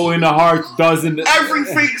 a hole in the heart doesn't...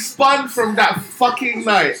 Everything spun from that fucking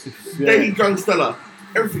night. Yeah. Then he drank Stella.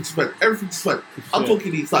 Everything spun. I'm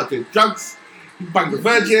talking he started doing drugs. He banged the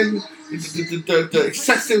virgin. The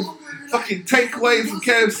excessive fucking takeaway from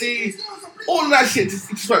KFC. All of that shit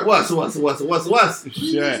just went worse and worse and worse and worse and worse.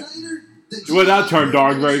 Shit. Well, that turned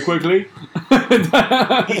dark very quickly.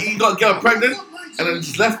 he got a girl pregnant and then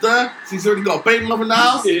just left her. So he's already got a baby mother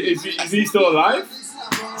now. Is he still alive?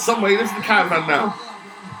 Somewhere he lives in the caravan now.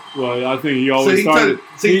 Well, I think he always started.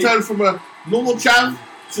 He turned from a normal chav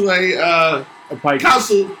to a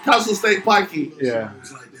council state pikey. Yeah.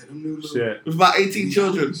 Shit. With about 18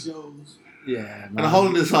 children. Yeah, man. And a hole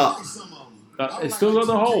in his heart. It's still got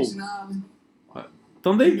a hole.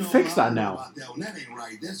 Don't they fix that now?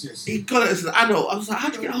 He got it as an adult. I was like,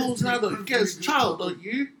 how'd you get holes in an adult? You get it as a child, don't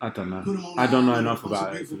you? I don't know. I don't know enough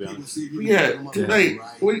about it, to be honest. Yeah, mate.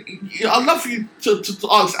 I'd love for you to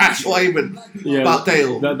ask Ash or Eamon about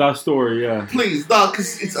Dale. That story, yeah. Please, no,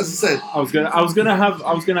 because as I said, I was gonna have the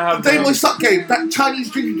Damoy Suck game, that Chinese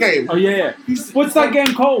drinking game. Oh yeah. What's that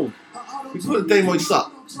game called? We call it Damoy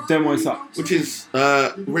Suck. Damoy Suck. Which is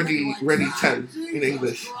ready 10 in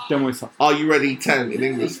English. Damoy Suck. Are you ready 10 in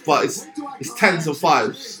English? But it's 10s and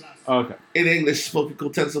 5s. Okay. In English, it's supposed to be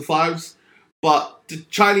called 10s and 5s. But the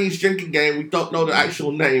Chinese drinking game, we don't know the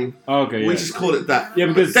actual name. Okay, We just call it that. Yeah,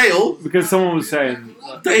 because someone was saying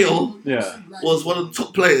Dale yeah. was one of the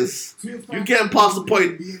top players. You get him past the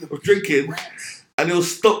point of drinking, and he'll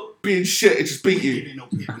stop being shit and just beat you.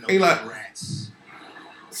 And you're like...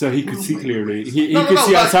 So he could see clearly. He could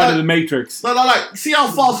see outside of the matrix. No, see how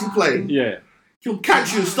fast you play? Yeah. He'll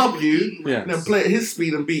catch you and stop you, yeah. And then play at his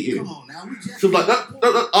speed and beat you. So like,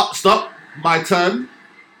 no, stop. My turn.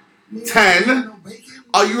 10.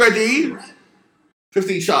 Are you ready?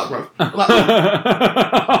 15 sharp, bro.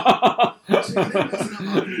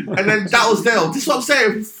 And then that was Dale. This is what I'm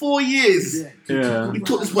saying. For 4 years, we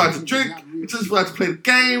taught this boy how to drink. We taught this boy how to play the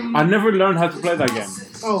game. I never learned how to play that game.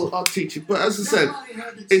 Oh, I'll teach you. But as I said,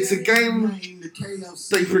 it's a game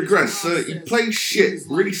that you progress. So you play shit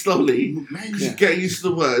really slowly because you get used to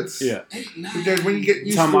the words. Yeah. And then when you get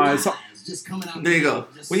used to there you go.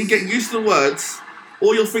 When you get used to the words,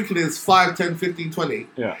 all you're thinking is 5, 10, 15, 20.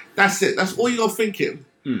 Yeah. That's it. That's all you're thinking.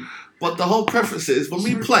 But the whole preference is when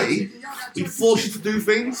we play, we force you to do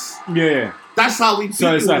things. Yeah. That's how we do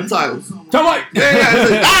it all the time. Come on!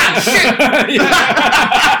 Shit!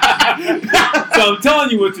 So I'm telling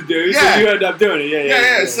you what to do, so you end up doing it.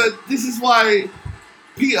 Yeah. So this is why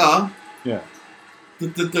Peter,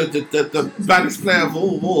 the baddest player of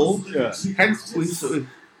all, hence we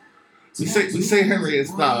say Henry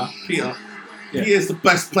is Peter. Yeah. He is the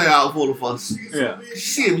best player out of all of us. Yeah. You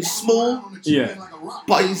see him, he's small. Yeah.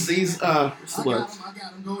 But he's what's the word?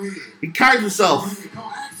 He carries himself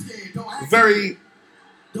very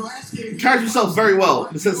well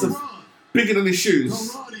in the sense of bigger than his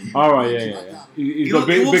shoes. Alright, yeah. He's got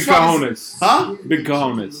big cojones. Huh? Big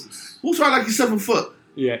cojones. Walks around like he's 7 foot.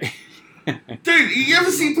 Yeah. Dude, you ever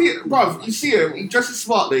see Peter? Bruv, you see him, he dresses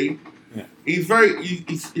smartly. Yeah. He's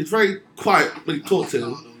very quiet when you talk to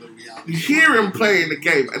him. You hear him playing the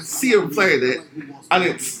game and see him playing it, and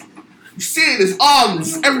it's you see it in his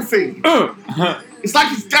arms, everything. It's like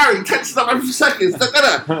he's Gary, tenses up every 2 seconds,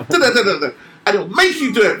 and it'll make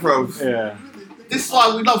you do it, bro. Yeah. This is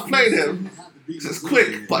why we love playing him. It's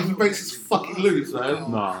quick, but he makes us fucking lose,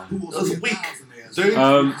 man. No. It was a week, dude.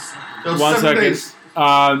 1 second. Days.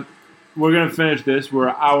 We're gonna finish this. We're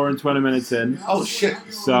an hour and 20 minutes in. Oh shit.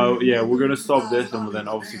 So yeah, we're gonna stop this and we'll then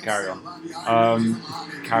obviously carry on.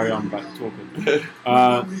 Carry on back talking.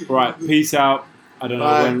 Right. Peace out. I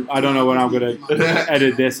don't know when I'm gonna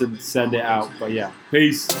edit this and send it out. But yeah.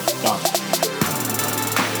 Peace. Done.